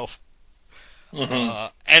slow. Mm-hmm.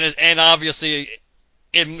 And obviously,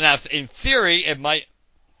 in theory, it might.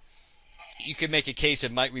 You could make a case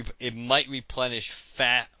it might replenish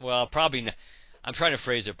fat. Well, probably. I'm trying to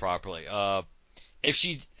phrase it properly. If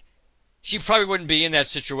she probably wouldn't be in that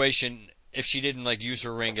situation if she didn't use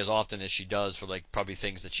her ring as often as she does for probably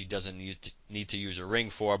things that she doesn't need to use her ring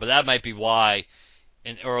for. But that might be why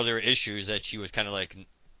in earlier issues that she was kind of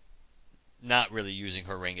not really using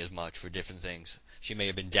her ring as much for different things. She may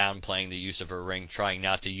have been downplaying the use of her ring, trying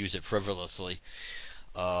not to use it frivolously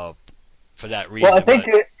for that reason. Well,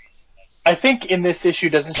 I think in this issue,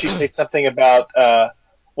 doesn't she say something about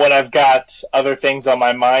when I've got other things on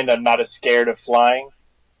my mind, I'm not as scared of flying?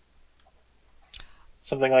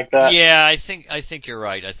 Something like that. Yeah, I think you're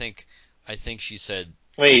right. I think she said.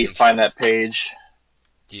 Let me find that page.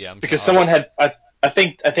 Yeah, because someone had. I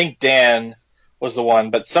think Dan was the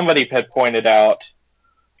one, but somebody had pointed out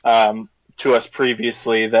to us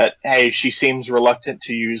previously that hey, she seems reluctant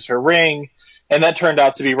to use her ring, And that turned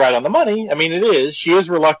out to be right on the money. I mean, it is. She is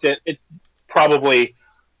reluctant. It probably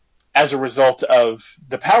as a result of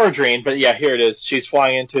the power drain. But yeah, here it is. She's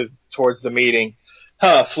flying towards the meeting.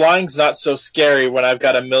 Flying's not so scary when I've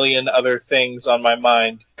got a million other things on my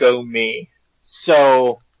mind. Go me.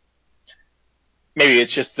 So maybe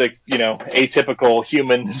it's just that, atypical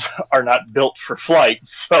humans are not built for flight.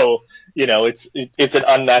 So, it's an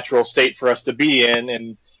unnatural state for us to be in,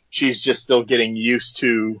 and she's just still getting used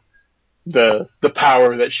to the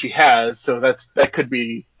power that she has. So that could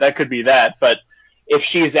be that. But if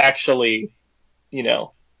she's actually,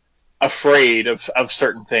 afraid of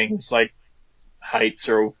certain things like heights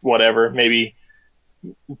or whatever, maybe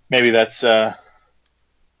that's a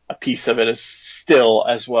piece of it is still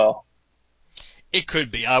as well. It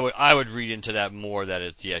could be. I would read into that more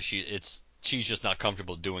that she's just not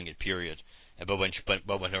comfortable doing it. Period. But when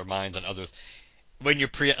her mind's on when you're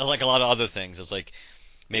like a lot of other things, it's like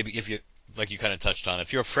maybe if you like you kind of touched on,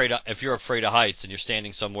 if you're afraid of heights and you're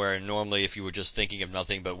standing somewhere, and normally if you were just thinking of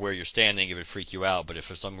nothing but where you're standing, it would freak you out. But if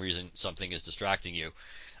for some reason something is distracting you,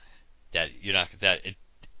 you're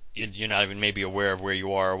not even maybe aware of where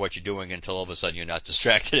you are or what you're doing until all of a sudden you're not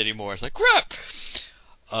distracted anymore. It's like crap.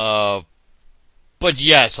 But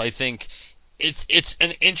yes, I think it's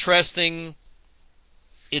an interesting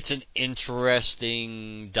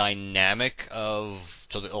dynamic of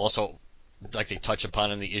also like they touch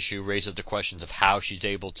upon in the issue raises the questions of how she's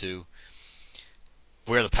able to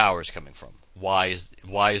where the power is coming from. Why is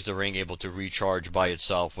the ring able to recharge by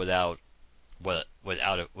itself without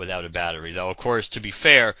a battery? Though of course, to be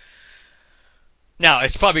fair, now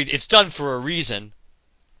it's done for a reason.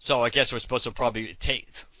 So I guess we're supposed to probably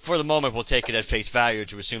for the moment we'll take it at face value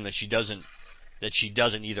to assume that she doesn't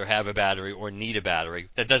either have a battery or need a battery.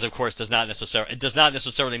 That does not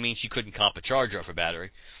necessarily mean she couldn't comp a charger off a battery.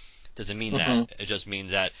 It doesn't mean Mm-hmm. that. It just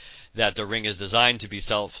means that the ring is designed to be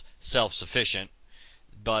self-sufficient.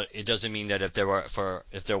 But it doesn't mean that if there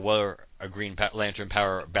were a Green Lantern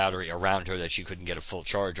power battery around her that she couldn't get a full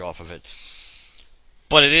charge off of it.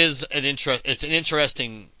 But it's an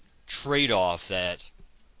interesting trade-off that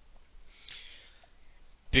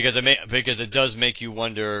because it does make you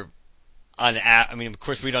wonder. I mean, of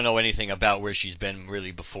course, we don't know anything about where she's been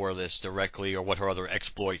really before this directly or what her other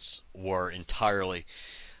exploits were entirely.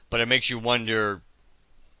 But it makes you wonder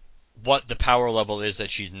what the power level is that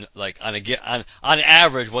she's like on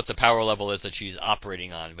average what the power level is that she's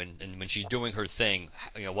operating on when she's doing her thing.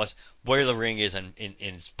 Where the ring is in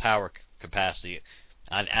its power capacity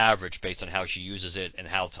on average based on how she uses it and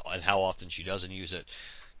how often she doesn't use it.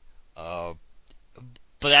 But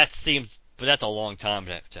that's a long time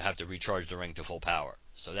to have to recharge the ring to full power.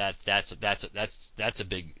 So that's a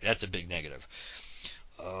big negative.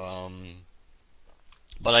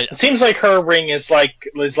 But It seems like her ring is like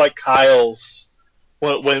Kyle's.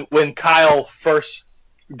 When Kyle first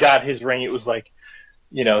got his ring, it was like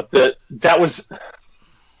that was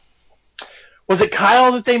it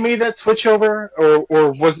Kyle that they made that switch over,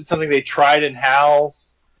 or was it something they tried in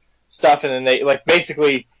Hal's stuff, and then they like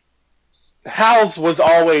basically Hal's was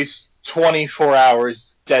always 24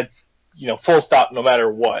 hours dead, full stop, no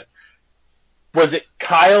matter what. Was it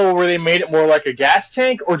Kyle where they made it more like a gas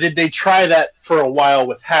tank, or did they try that for a while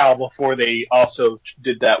with Hal before they also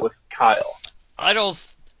did that with Kyle? I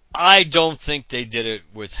don't think they did it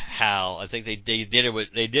with Hal. I think they did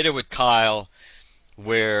it with Kyle,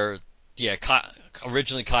 where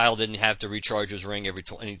originally Kyle didn't have to recharge his ring every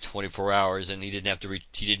 24 hours, and he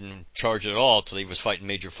didn't charge it at all till he was fighting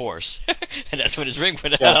Major Force, and that's when his ring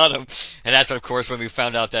went out on him. And that's of course when we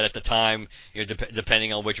found out that at the time,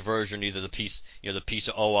 depending on which version, either the piece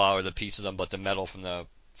of OA or the piece of them, but the metal from the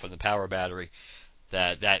power battery,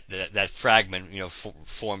 that fragment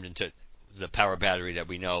formed into the power battery that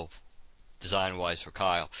we know design wise for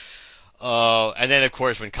Kyle. And then of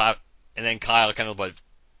course Kyle kind of like.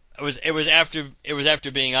 It was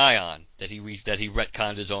after being Ion that he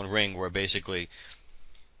retconned his own ring, where basically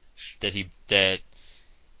that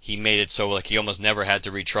he made it so like he almost never had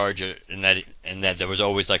to recharge it, and that there was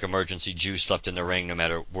always like emergency juice left in the ring no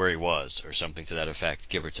matter where he was, or something to that effect,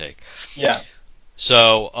 give or take. Yeah.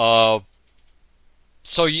 So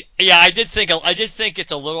yeah, I did think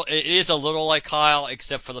it is a little like Kyle,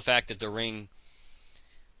 except for the fact that the ring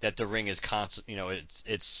is constant,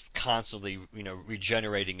 it's constantly,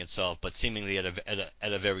 regenerating itself, but seemingly at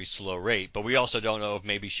a very slow rate. But we also don't know if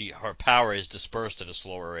maybe her power is dispersed at a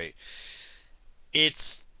slower rate.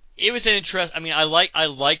 It was an interest. I mean, I like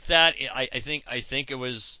that. I think it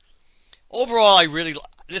was overall.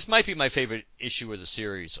 This might be my favorite issue of the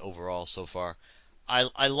series overall so far.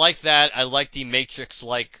 I like that. I like the Matrix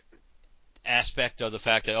like aspect of the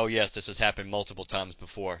fact that, oh yes, this has happened multiple times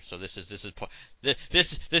before. So this is to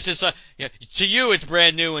you it's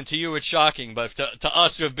brand new and to you it's shocking, but to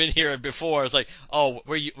us who have been here before, it's like, oh,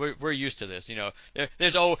 we're used to this.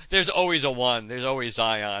 There's always a one. There's always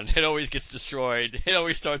Zion. It always gets destroyed. It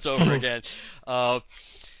always starts over again.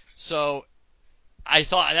 So I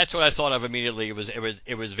thought that's what I thought of immediately.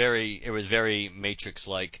 It was very Matrix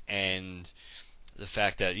like, and the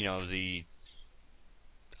fact that the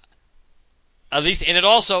at least, and it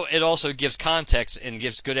also gives context and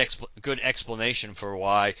gives good explanation for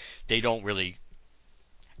why they don't really,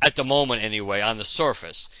 at the moment anyway, on the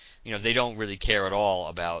surface, they don't really care at all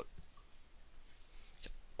about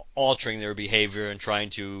altering their behavior and trying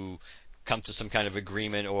to come to some kind of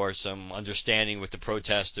agreement or some understanding with the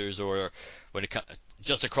protesters, or when it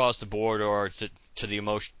just across the board, or to the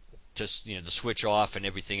emotion, to the switch off and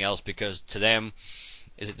everything else, because to them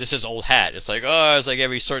this is old hat. It's like, oh, it's like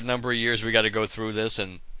every certain number of years we got to go through this,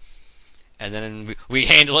 and then we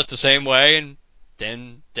handle it the same way, and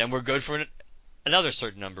then we're good for another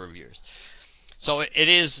certain number of years. So it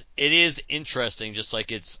is interesting, just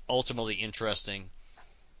like it's ultimately interesting,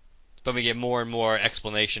 but we get more and more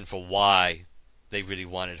explanation for why they really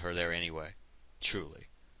wanted her there anyway. Truly,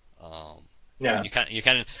 Yeah. I mean, you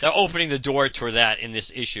kind of they're opening the door toward that in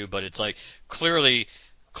this issue, but it's like clearly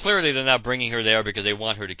they're not bringing her there because they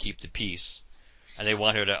want her to keep the peace, and they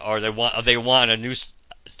want her to, or they want to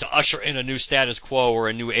usher in a new status quo or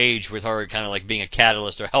a new age with her, kind of like being a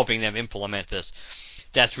catalyst or helping them implement this.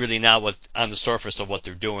 That's really not what on the surface of what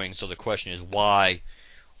they're doing. So the question is why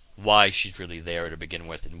she's really there to begin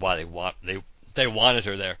with, and why they wanted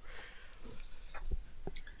her there.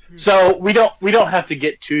 So we don't have to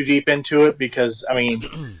get too deep into it, because I mean,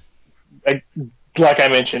 like I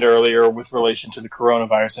mentioned earlier, with relation to the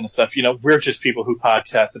coronavirus and stuff, we're just people who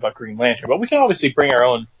podcast about Green Lantern, but we can obviously bring our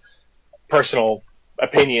own personal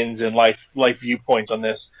opinions and life viewpoints on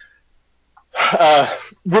this.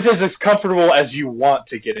 With as comfortable as you want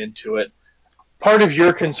to get into it, part of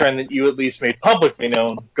your concern that you at least made publicly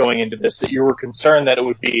known going into this, that you were concerned that it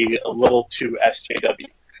would be a little too SJW.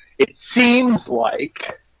 It seems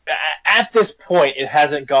like at this point it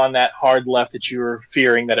hasn't gone that hard left that you were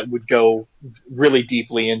fearing that it would go really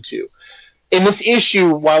deeply into. In this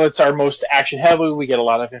issue, while it's our most action heavy, we get a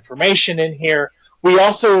lot of information in here. We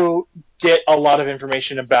also get a lot of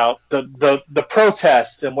information about the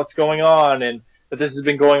protests and what's going on, and that this has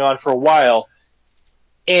been going on for a while.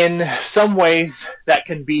 In some ways, that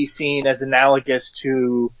can be seen as analogous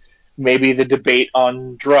to maybe the debate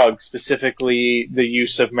on drugs, specifically the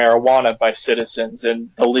use of marijuana by citizens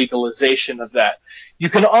and the legalization of that. You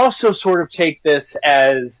can also sort of take this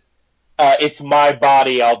as it's my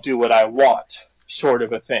body, I'll do what I want, sort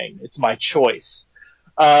of a thing. It's my choice.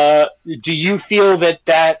 Do you feel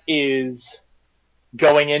that is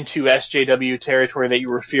going into SJW territory that you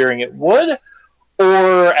were fearing it would?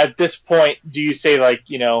 Or at this point, do you say, like,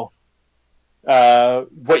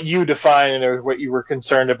 what you define or what you were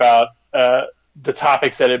concerned about, the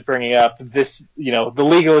topics that it bringing up, this, the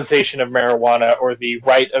legalization of marijuana or the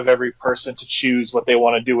right of every person to choose what they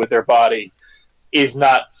want to do with their body is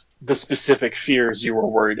not the specific fears you were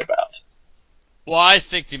worried about? Well, I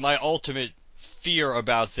think my ultimate fear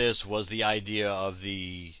about this was the idea of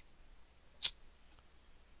the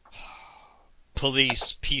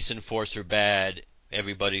police, peace enforcer bad,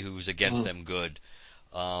 everybody who's against them good,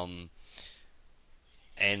 and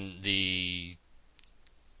the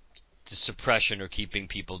suppression or keeping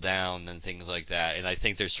people down and things like that. And I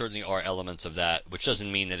think there certainly are elements of that, which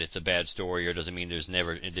doesn't mean that it's a bad story, or doesn't mean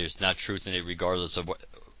there's not truth in it, regardless of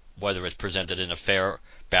whether it's presented in a fair,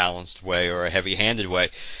 balanced way or a heavy-handed way.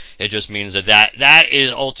 It just means that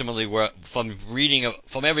is ultimately where, from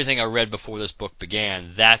everything I read before this book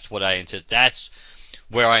began, that's where I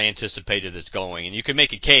anticipated this going. And you can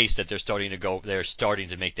make a case that they're starting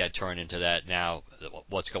to make that turn into that now,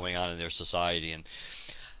 what's going on in their society.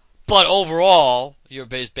 But overall, you're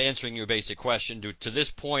answering your basic question. To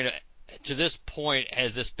this point,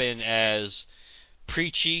 has this been as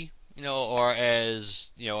preachy, or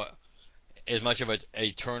as as much of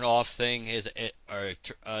a turn-off thing or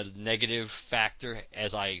a negative factor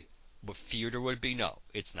as I feared it would be? No,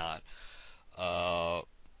 it's not. For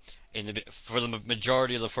the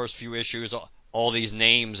majority of the first few issues, all these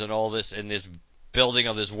names and all this and this building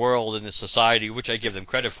of this world and this society, which I give them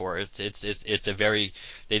credit for, they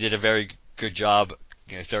did a very good job.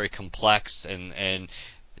 It's very complex and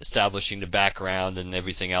establishing the background and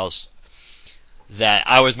everything else. That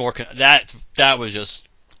I was more that was just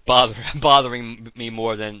bothering me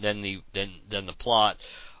more than the plot.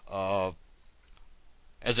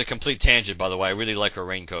 As a complete tangent, by the way, I really like her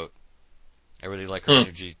raincoat. I really like her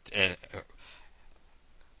energy. And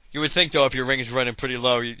you would think, though, if your ring is running pretty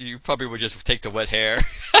low, you probably would just take the wet hair.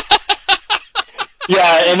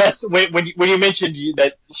 Yeah, and that's when you mentioned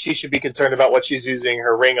that she should be concerned about what she's using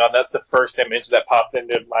her ring on. That's the first image that popped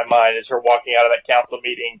into my mind is her walking out of that council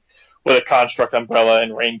meeting with a construct umbrella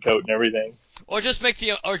and raincoat and everything. Or just make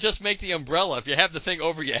the umbrella. If you have the thing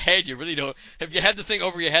over your head, you really don't. If you have the thing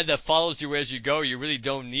over your head that follows you as you go, you really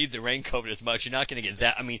don't need the raincoat as much. You're not going to get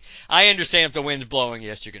that. I mean, I understand if the wind's blowing,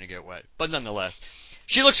 yes, you're going to get wet, but nonetheless,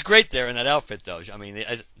 she looks great there in that outfit, though. I mean,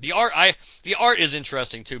 the art is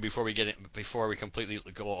interesting too. Before we completely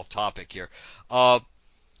go off topic here,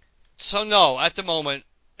 so no, at the moment,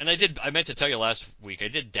 and I meant to tell you last week, I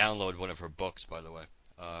did download one of her books, by the way,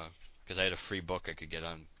 because I had a free book I could get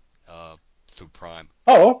on. Through Prime.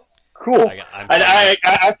 Oh, cool!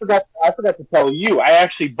 I forgot to tell you. I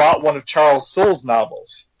actually bought one of Charles Soule's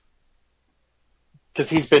novels because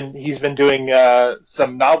he's been doing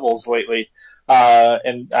some novels lately,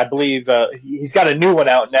 and I believe he's got a new one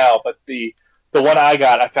out now. But the one I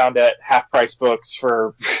got, I found at Half Price Books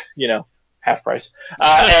for half price.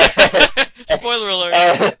 Spoiler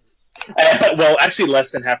alert. Well, actually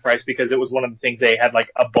less than half price because it was one of the things they had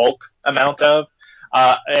like a bulk amount of.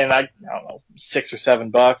 And I don't know, $6 or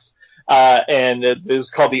 $7. And it was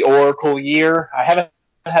called the Oracle Year. I haven't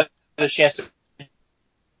had a chance to it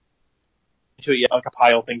yet, like a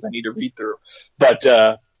pile of things I need to read through. But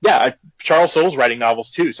Charles Soule's writing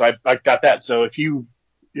novels too, so I got that. So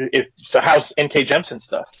how's N.K. Jemisin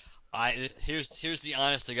stuff? Here's the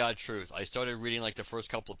honest to God truth. I started reading like the first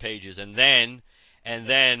couple of pages, and then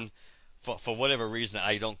for whatever reason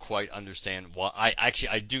I don't quite understand why.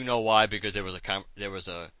 I do know why, because there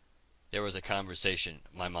was a conversation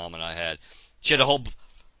my mom and I had. She had a whole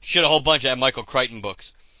bunch of Michael Crichton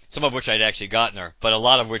books, some of which I'd actually gotten her, but a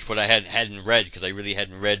lot of which I hadn't read, because I really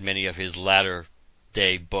hadn't read many of his latter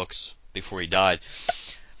day books before he died.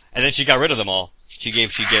 And then she got rid of them all. She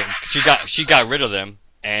got rid of them,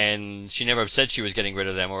 and she never said she was getting rid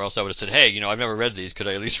of them, or else I would have said, hey, I've never read these, could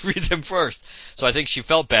I at least read them first? So I think she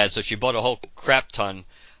felt bad, so she bought a whole crap ton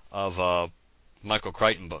of Michael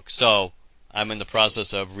Crichton books. So I'm in the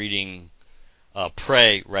process of reading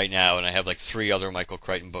Prey right now, and I have like 3 other Michael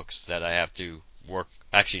Crichton books that I have to work.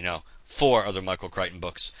 Actually, no, 4 other Michael Crichton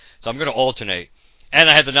books. So I'm going to alternate. And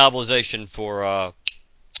I had the novelization for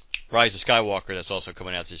Rise of Skywalker that's also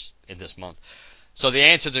coming out in this month. So the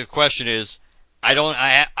answer to the question is,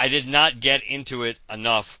 I did not get into it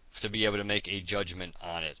enough to be able to make a judgment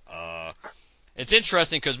on it. It's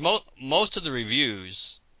interesting because most of the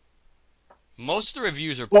reviews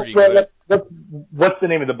are pretty good. What's the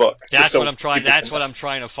name of the book? That's what I'm trying to find. I'm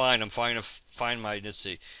trying to find my let's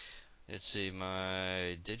see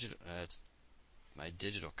my digital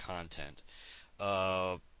content.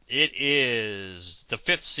 It is the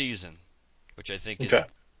 5th season, which I think is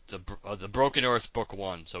the Broken Earth book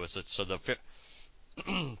 1. So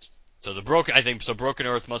Broken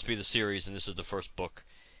Earth must be the series, and this is the first book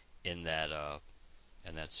in that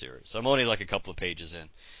series. So I'm only like a couple of pages in.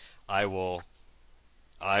 I will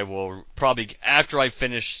probably, after I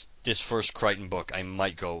finish this first Crichton book, I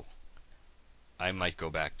might go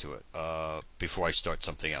back to it before I start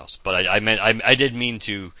something else. But I did mean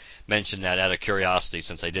to mention that out of curiosity,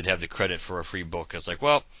 since I did have the credit for a free book. It's like,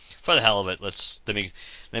 well, for the hell of it, let me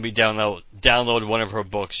download one of her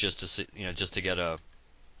books just to see, just to get a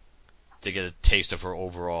taste of her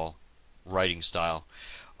overall writing style.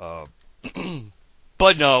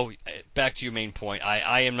 But no, back to your main point.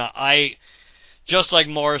 I am not. Just like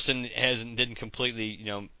Morrison didn't completely,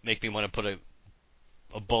 make me want to put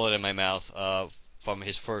a bullet in my mouth from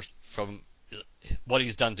what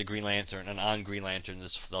he's done to Green Lantern and on Green Lantern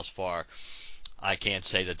thus far. I can't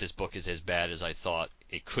say that this book is as bad as I thought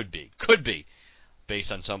it could be. Could be,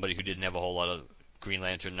 based on somebody who didn't have a whole lot of Green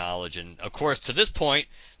Lantern knowledge. And, of course, to this point,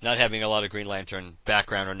 not having a lot of Green Lantern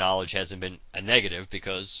background or knowledge hasn't been a negative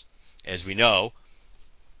because, as we know,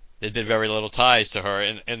 there's been very little ties to her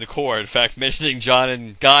in the core. In fact, mentioning John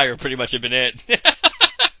and Guy are pretty much have been it.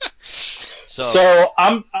 So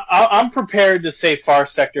I'm prepared to say Far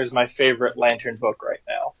Sector is my favorite Lantern book right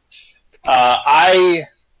now. I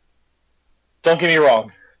don't get me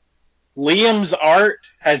wrong. Liam's art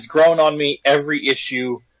has grown on me every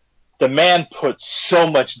issue. The man puts so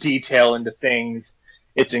much detail into things.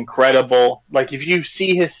 It's incredible. Like, if you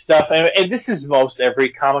see his stuff, and this is most every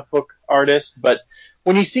comic book artist, but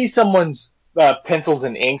when you see someone's pencils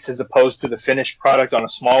and inks as opposed to the finished product on a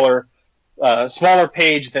smaller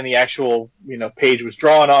page than the actual page was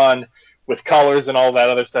drawn on, with colors and all that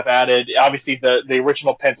other stuff added, obviously the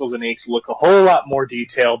original pencils and inks look a whole lot more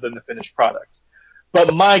detailed than the finished product.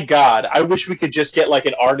 But my God, I wish we could just get like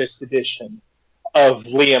an artist edition of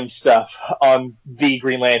Liam's stuff on the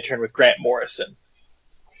Green Lantern with Grant Morrison.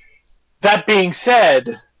 That being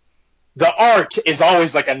said, the art is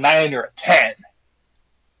always like a 9 or a 10.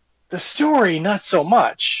 The story, not so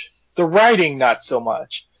much. The writing, not so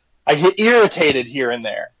much. I get irritated here and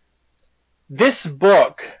there. This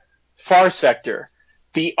book, Far Sector,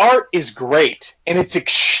 the art is great, and it's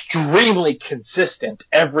extremely consistent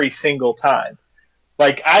every single time.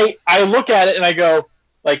 Like, I look at it and I go,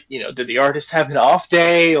 like, did the artist have an off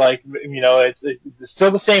day? Like, it's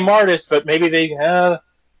still the same artist, but maybe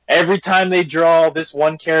every time they draw this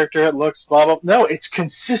one character, it looks blah, blah. No, it's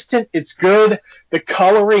consistent. It's good. The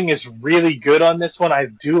coloring is really good on this one. I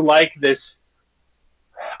do like this.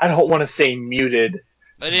 I don't want to say muted,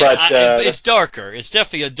 But but it's darker. It's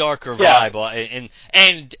definitely a darker yeah. vibe,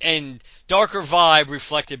 and darker vibe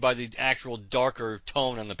reflected by the actual darker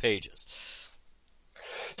tone on the pages.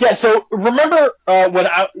 Yeah, so remember when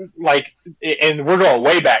I like, and we're going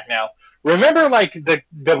way back now. Remember like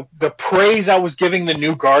the praise I was giving the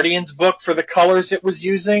New Guardians book for the colors it was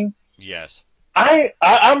using? Yes.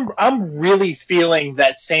 I'm really feeling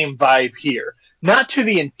that same vibe here. Not to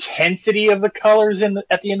the intensity of the colors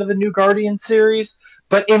at the end of the New Guardian series,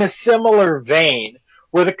 but in a similar vein,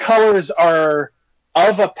 where the colors are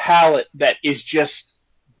of a palette that is just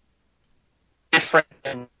different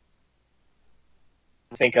than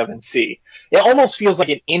think of and see. It almost feels like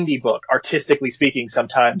an indie book, artistically speaking,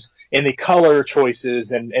 sometimes, in the color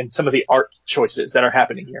choices and some of the art choices that are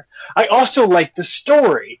happening here. I also like the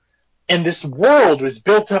story, and this world was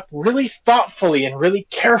built up really thoughtfully and really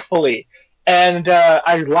carefully. And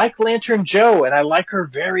I like Lantern Joe, and I like her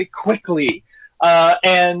very quickly.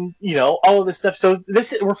 And, all of this stuff. So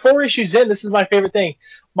we're 4 issues in. This is my favorite thing.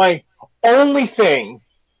 My only thing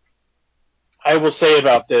I will say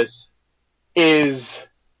about this is,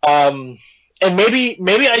 and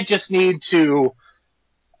maybe I just need to,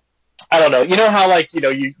 I don't know, how like,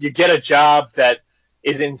 you get a job that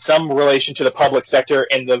is in some relation to the public sector,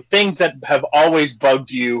 and the things that have always bugged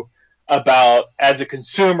you about as a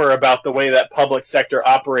consumer about the way that public sector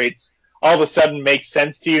operates all of a sudden makes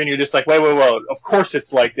sense to you, and you're just like, wait, of course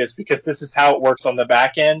it's like this because this is how it works on the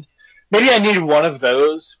back end. Maybe I need one of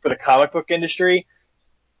those for the comic book industry,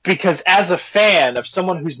 because as a fan of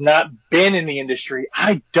someone who's not been in the industry,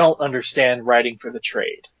 I don't understand writing for the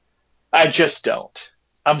trade. I just don't.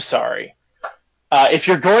 I'm sorry. If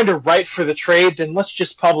you're going to write for the trade, then let's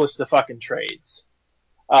just publish the fucking trades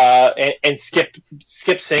and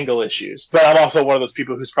skip single issues. But I'm also one of those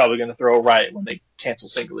people who's probably going to throw a riot when they cancel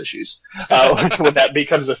single issues when that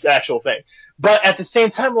becomes an actual thing. But at the same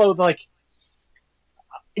time, like,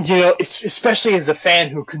 especially as a fan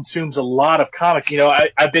who consumes a lot of comics,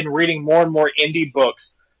 I've been reading more and more indie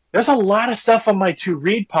books. There's a lot of stuff on my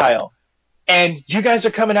to-read pile. And you guys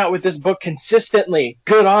are coming out with this book consistently.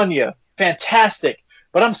 Good on you. Fantastic.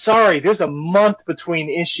 But I'm sorry, there's a month between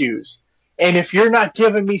issues. And if you're not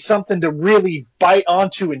giving me something to really bite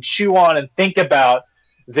onto and chew on and think about,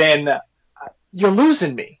 then you're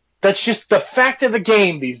losing me. That's just the fact of the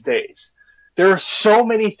game these days. There are so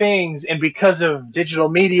many things, and because of digital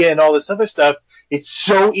media and all this other stuff, it's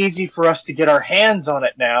so easy for us to get our hands on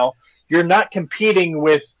it now. You're not competing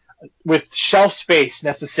with shelf space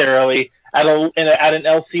necessarily at an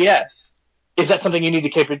LCS. Is that something you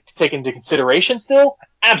need to take into consideration still?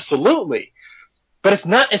 Absolutely. But it's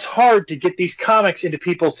not as hard to get these comics into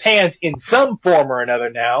people's hands in some form or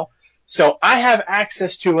another now. So I have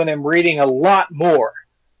access to and am reading a lot more.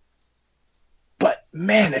 But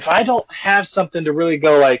man, if I don't have something to really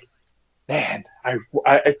go like, man,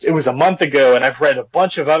 it was a month ago and I've read a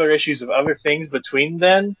bunch of other issues of other things between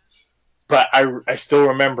then, but I still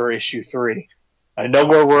remember issue 3. I know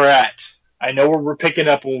where we're at. I know where we're picking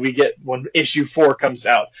up when issue 4 comes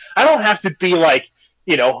out. I don't have to be like,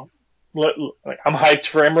 like I'm hyped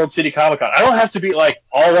for Emerald City Comic Con. I don't have to be like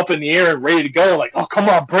all up in the air and ready to go, like, oh, come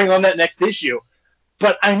on, bring on that next issue.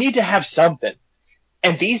 But I need to have something.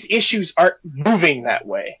 And these issues aren't moving that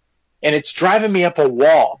way. And it's driving me up a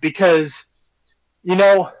wall because,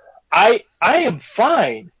 I am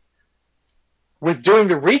fine with doing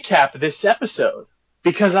the recap of this episode,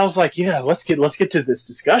 because I was like, let's get to this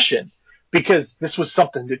discussion, because this was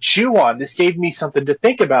something to chew on. This gave me something to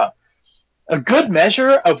think about. A good measure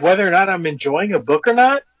of whether or not I'm enjoying a book or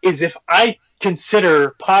not is if I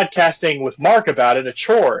consider podcasting with Mark about it a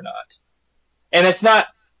chore or not. And that's not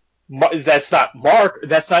Mark.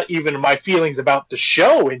 That's not even my feelings about the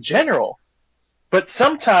show in general. But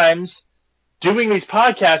sometimes doing these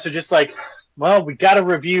podcasts are just like, well, we got to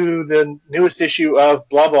review the newest issue of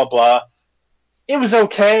blah, blah, blah. It was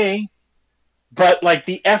okay. but like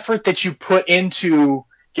the effort that you put into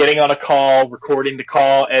getting on a call, recording the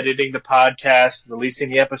call, editing the podcast, releasing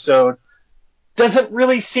the episode doesn't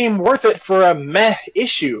really seem worth it for a meh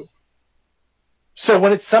issue. So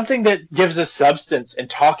when it's something that gives us substance and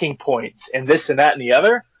talking points and this and that and the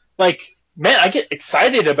other, like, man, I get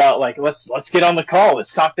excited about like let's get on the call,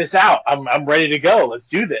 let's talk this out. I'm ready to go. Let's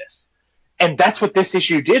do this. And that's what this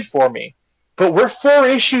issue did for me. But we're 4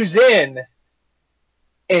 issues in,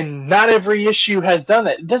 and not every issue has done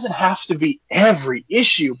that. It doesn't have to be every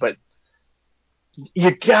issue, but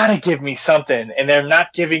you gotta give me something, and they're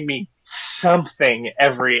not giving me something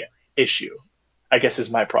every issue, I guess is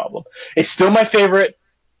my problem. It's still my favorite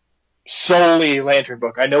solely Lantern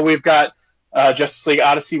book. I know we've got Justice League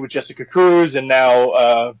Odyssey with Jessica Cruz, and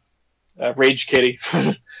now Rage Kitty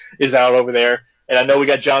is out over there. And I know we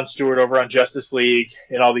got John Stewart over on Justice League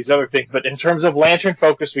and all these other things. But in terms of Lantern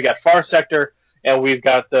focus, we got Far Sector, and we've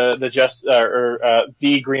got the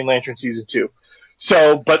Green Lantern season 2.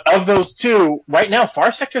 So, but of those two, right now,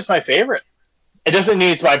 Far Sector is my favorite. It doesn't mean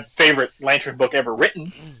it's my favorite Lantern book ever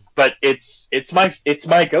written, but it's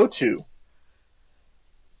my go-to.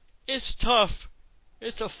 It's tough.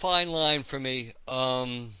 It's a fine line for me.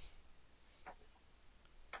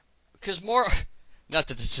 Because more, not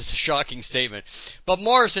that this is a shocking statement, but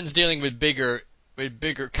Morrison's dealing with bigger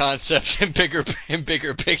concepts and bigger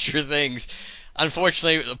picture things.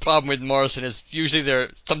 Unfortunately, the problem with Morrison is usually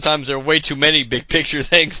sometimes there are way too many big picture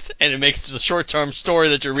things, and it makes the short-term story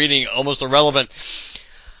that you're reading almost irrelevant.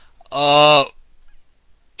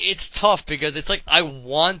 It's tough because it's like I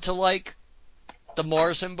want to like the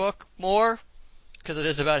Morrison book more because it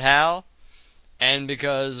is about Hal, and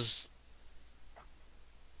because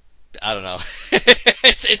I don't know.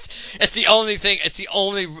 it's the only thing. It's the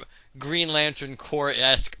only Green Lantern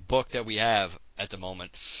Corps-esque book that we have at the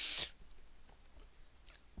moment.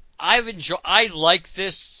 I like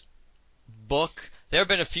this book. There have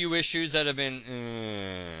been a few issues that have been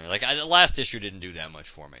the last issue didn't do that much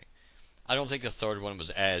for me. I don't think the third one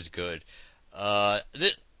was as good.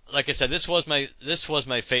 Like I said, this was my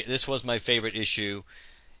favorite issue.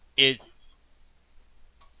 It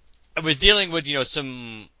was dealing with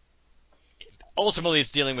some. Ultimately,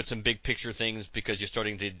 it's dealing with some big picture things because you're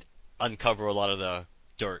starting to uncover a lot of the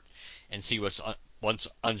dirt and see what's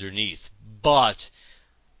underneath. But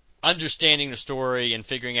understanding the story and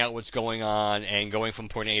figuring out what's going on and going from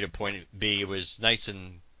point A to point B was nice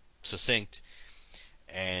and succinct,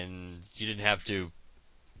 and you didn't have to.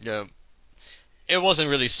 It wasn't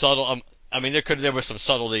really subtle. I mean, there was some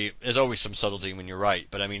subtlety. There's always some subtlety when you're right,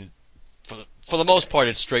 but I mean, for the most part,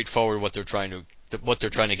 it's straightforward what they're trying to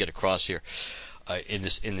get across here. In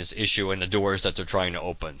this issue and the doors that they're trying to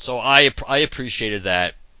open. So I appreciated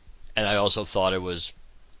that, and I also thought it was.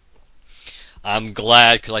 I'm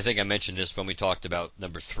glad because I think I mentioned this when we talked about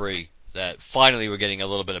number 3 that finally we're getting a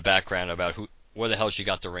little bit of background about where the hell she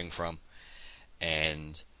got the ring from,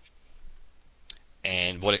 and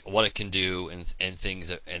what it can do and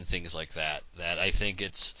things like that. That I think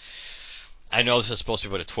it's. I know this is supposed to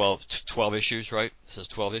be about 12 issues, right? This is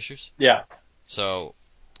 12 issues. Yeah. So.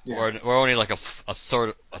 Yeah. We're only like a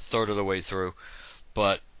third of the way through,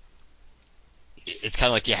 but it's kind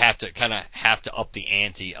of like you have to up the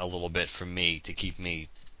ante a little bit for me to keep me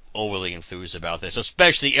overly enthused about this,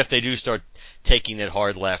 especially if they do start taking that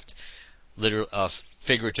hard left,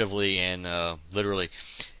 figuratively and literally,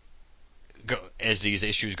 as these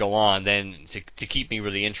issues go on. Then to keep me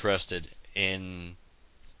really interested in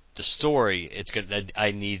the story, it's good. I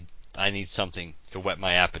need something to whet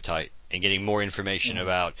my appetite and getting more information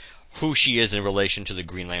about who she is in relation to the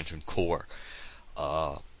Green Lantern Corps,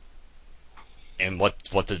 and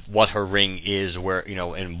what her ring is, where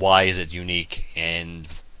and why is it unique, and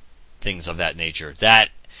things of that nature.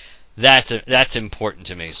 That's important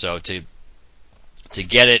to me. So to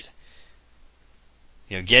get it,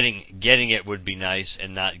 getting it would be nice,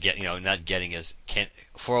 and not getting it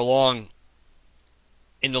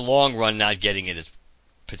in the long run, not getting it is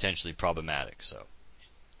potentially problematic. So.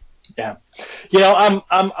 Yeah,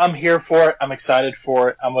 I'm here for it. I'm excited for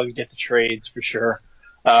it. I'm going to get the trades for sure.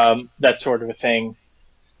 That sort of a thing.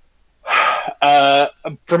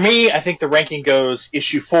 For me, I think the ranking goes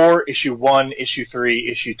issue 4, issue 1, issue 3,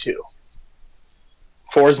 issue 2.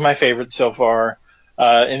 4 is my favorite so far,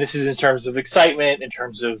 and this is in terms of excitement, in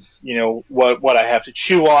terms of what I have to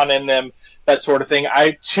chew on in them, that sort of thing.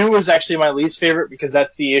 2 is actually my least favorite because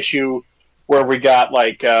that's the issue where we got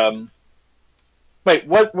like. Wait,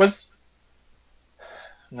 what was?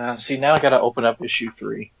 No, see, now I got to open up issue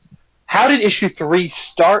 3. How did issue 3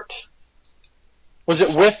 start? Was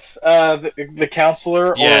it with the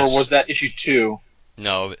counselor, Yes. or was that issue 2?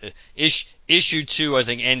 No, issue 2 I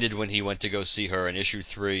think ended when he went to go see her, and issue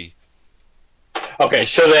 3. Okay,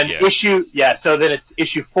 so then so then it's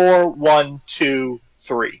issue 4, 1, 2,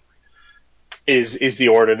 3 is the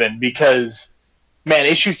order then, because man,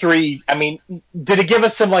 issue 3, I mean, did it give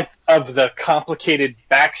us some like of the complicated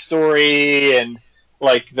backstory and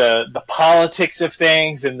like the politics of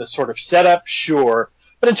things and the sort of setup? Sure.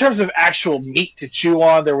 But in terms of actual meat to chew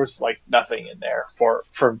on, there was like nothing in there for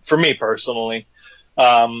me personally.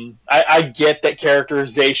 I get that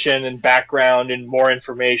characterization and background and more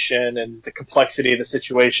information and the complexity of the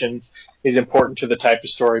situation is important to the type of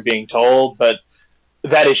story being told, but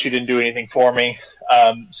that issue didn't do anything for me.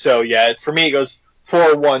 So yeah, for me it goes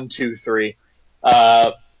 4, 1, 2, 3.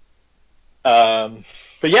 Uh,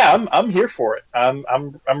 but yeah, I'm here for it. I'm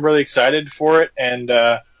really excited for it, and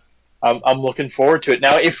I'm looking forward to it.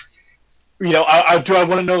 Now, if do I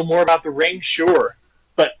want to know more about the ring? Sure,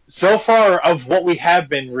 but so far of what we have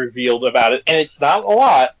been revealed about it, and it's not a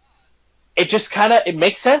lot. It just kind of it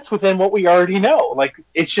makes sense within what we already know. Like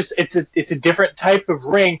it's a different type of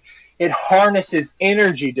ring. It harnesses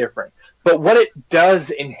energy different, but what it does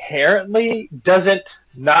inherently doesn't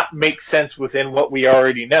not make sense within what we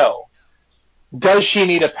already know. Does she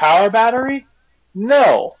need a power battery?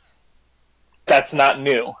 No, that's not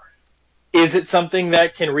new. Is it something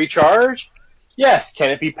that can recharge? Yes.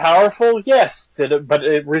 Can it be powerful? Yes. But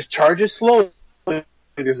it recharges slowly.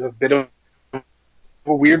 There's a bit of a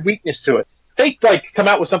weird weakness to it. They like come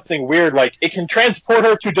out with something weird like it can transport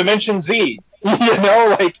her to Dimension Z,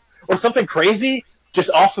 or something crazy just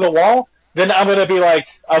off the wall. Then I'm gonna be like,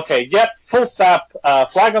 okay, yep, full stop,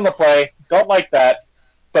 flag on the play. Don't like that.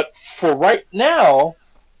 But for right now,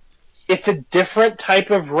 it's a different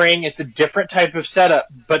type of ring. It's a different type of setup.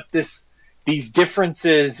 But these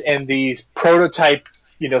differences and these prototype,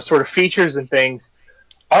 sort of features and things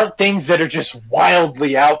aren't things that are just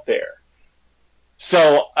wildly out there.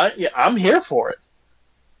 So I'm here for it.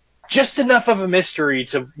 Just enough of a mystery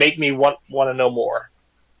to make me want to know more.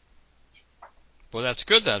 Well, that's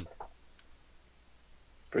good then.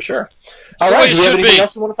 For sure. It's All the right. way Do it we have should anything be.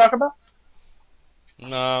 else we want to talk about?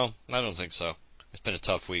 No, I don't think so. It's been a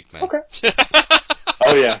tough week, man. Okay.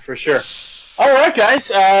 Oh yeah, for sure. All right, guys.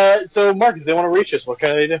 So, Mark, if they want to reach us, what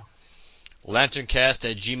can they do?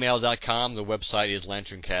 LanternCast@gmail.com. The website is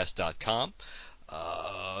LanternCast.com.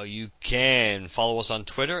 You can follow us on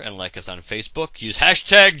Twitter and like us on Facebook. Use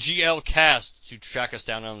hashtag GLCast to track us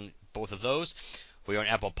down on both of those. We are on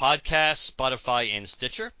Apple Podcasts, Spotify, and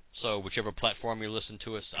Stitcher. So whichever platform you listen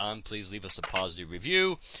to us on, please leave us a positive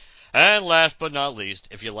review. And last but not least,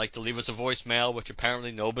 if you'd like to leave us a voicemail, which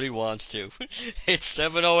apparently nobody wants to, it's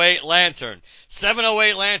 708-LANTERN.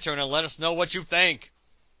 708-LANTERN, and let us know what you think.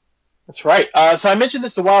 That's right. So I mentioned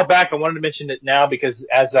this a while back. I wanted to mention it now because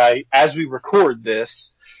as we record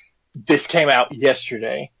this came out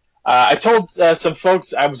yesterday. I told some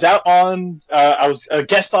folks I was I was a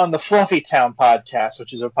guest on the Fluffy Town podcast,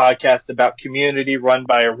 which is a podcast about community run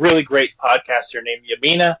by a really great podcaster named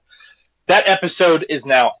Yamina. That episode is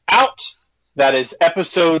now out. That is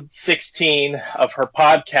episode 16 of her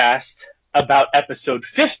podcast about episode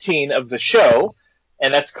 15 of the show,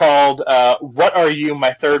 and that's called "What Are You,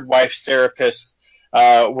 My Third Wife's Therapist?"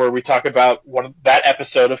 Where we talk about that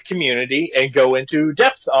episode of Community and go into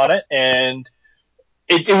depth on it. And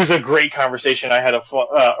it was a great conversation. I had a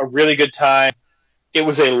really good time. It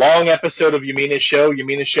was a long episode of Yamina's show.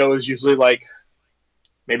 Yamina's show is usually like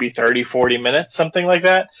maybe 30, 40 minutes, something like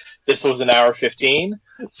that. This was an hour 15.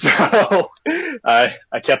 So I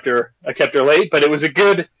kept her late, but it was a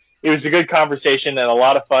good conversation and a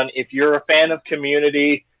lot of fun. If you're a fan of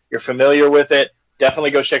Community, you're familiar with it,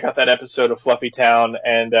 definitely go check out that episode of Fluffy Town.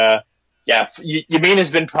 And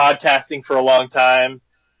Yamina's been podcasting for a long time,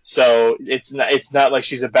 so it's not like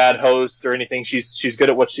she's a bad host or anything. She's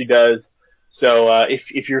good at what she does. So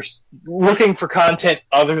if you're looking for content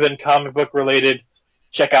other than comic book related,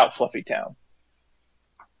 check out Fluffy Town.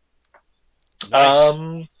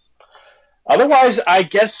 Nice. Otherwise, I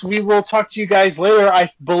guess we will talk to you guys later.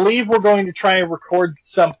 I believe we're going to try and record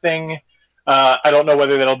something. I don't know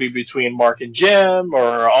whether that'll be between Mark and Jim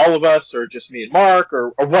or all of us or just me and Mark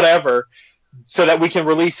or whatever, so that we can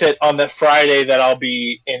release it on that Friday that I'll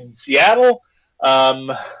be in Seattle.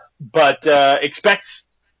 But expect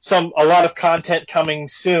a lot of content coming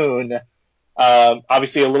soon.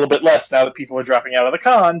 Obviously, a little bit less now that people are dropping out of the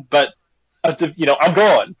con, but I'm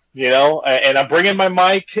going, and I'm bringing my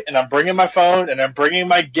mic, and I'm bringing my phone, and I'm bringing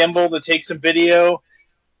my gimbal to take some video,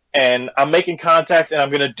 and I'm making contacts, and I'm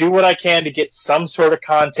going to do what I can to get some sort of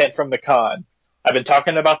content from the con. I've been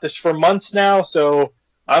talking about this for months now, so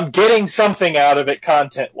I'm getting something out of it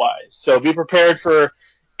content-wise. So be prepared for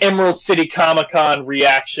Emerald City Comic-Con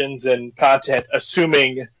reactions and content,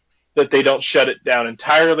 assuming that they don't shut it down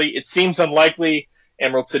entirely. It seems unlikely.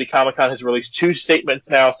 Emerald City Comic-Con has released 2 statements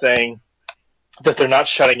now saying that they're not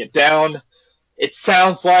shutting it down. It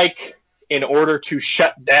sounds like in order to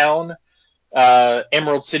shut down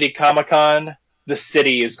Emerald City Comic-Con, the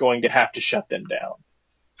city is going to have to shut them down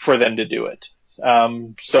for them to do it.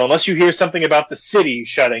 So unless you hear something about the city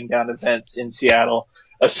shutting down events in Seattle,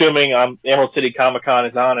 assuming Emerald City Comic Con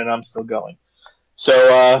is on and I'm still going.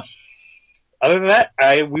 So other than that,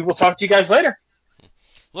 we will talk to you guys later.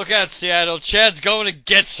 Look out, Seattle. Chad's going to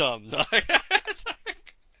get some.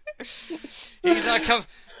 He's not coming.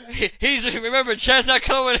 Remember, Chad's not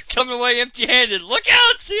coming away empty-handed. Look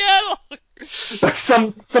out, Seattle!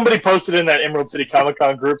 Somebody posted in that Emerald City Comic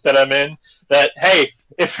Con group that I'm in that, hey,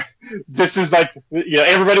 if this is like,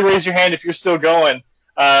 everybody raise your hand if you're still going.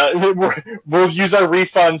 We'll use our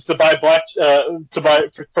refunds to buy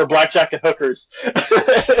for blackjack and hookers.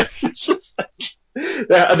 It's just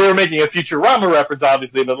they were making a Futurama reference,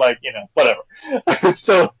 obviously, but whatever.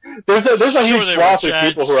 So there's a huge swath of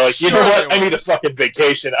people who are like, you know what? I need a fucking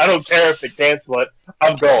vacation. I don't care if they cancel it.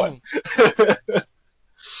 I'm going.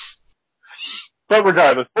 But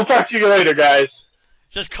regardless, we'll talk to you later, guys.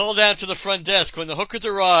 Just call down to the front desk. When the hookers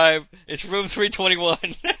arrive, it's room 321.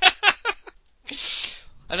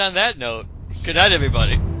 And on that note, good night,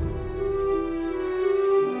 everybody.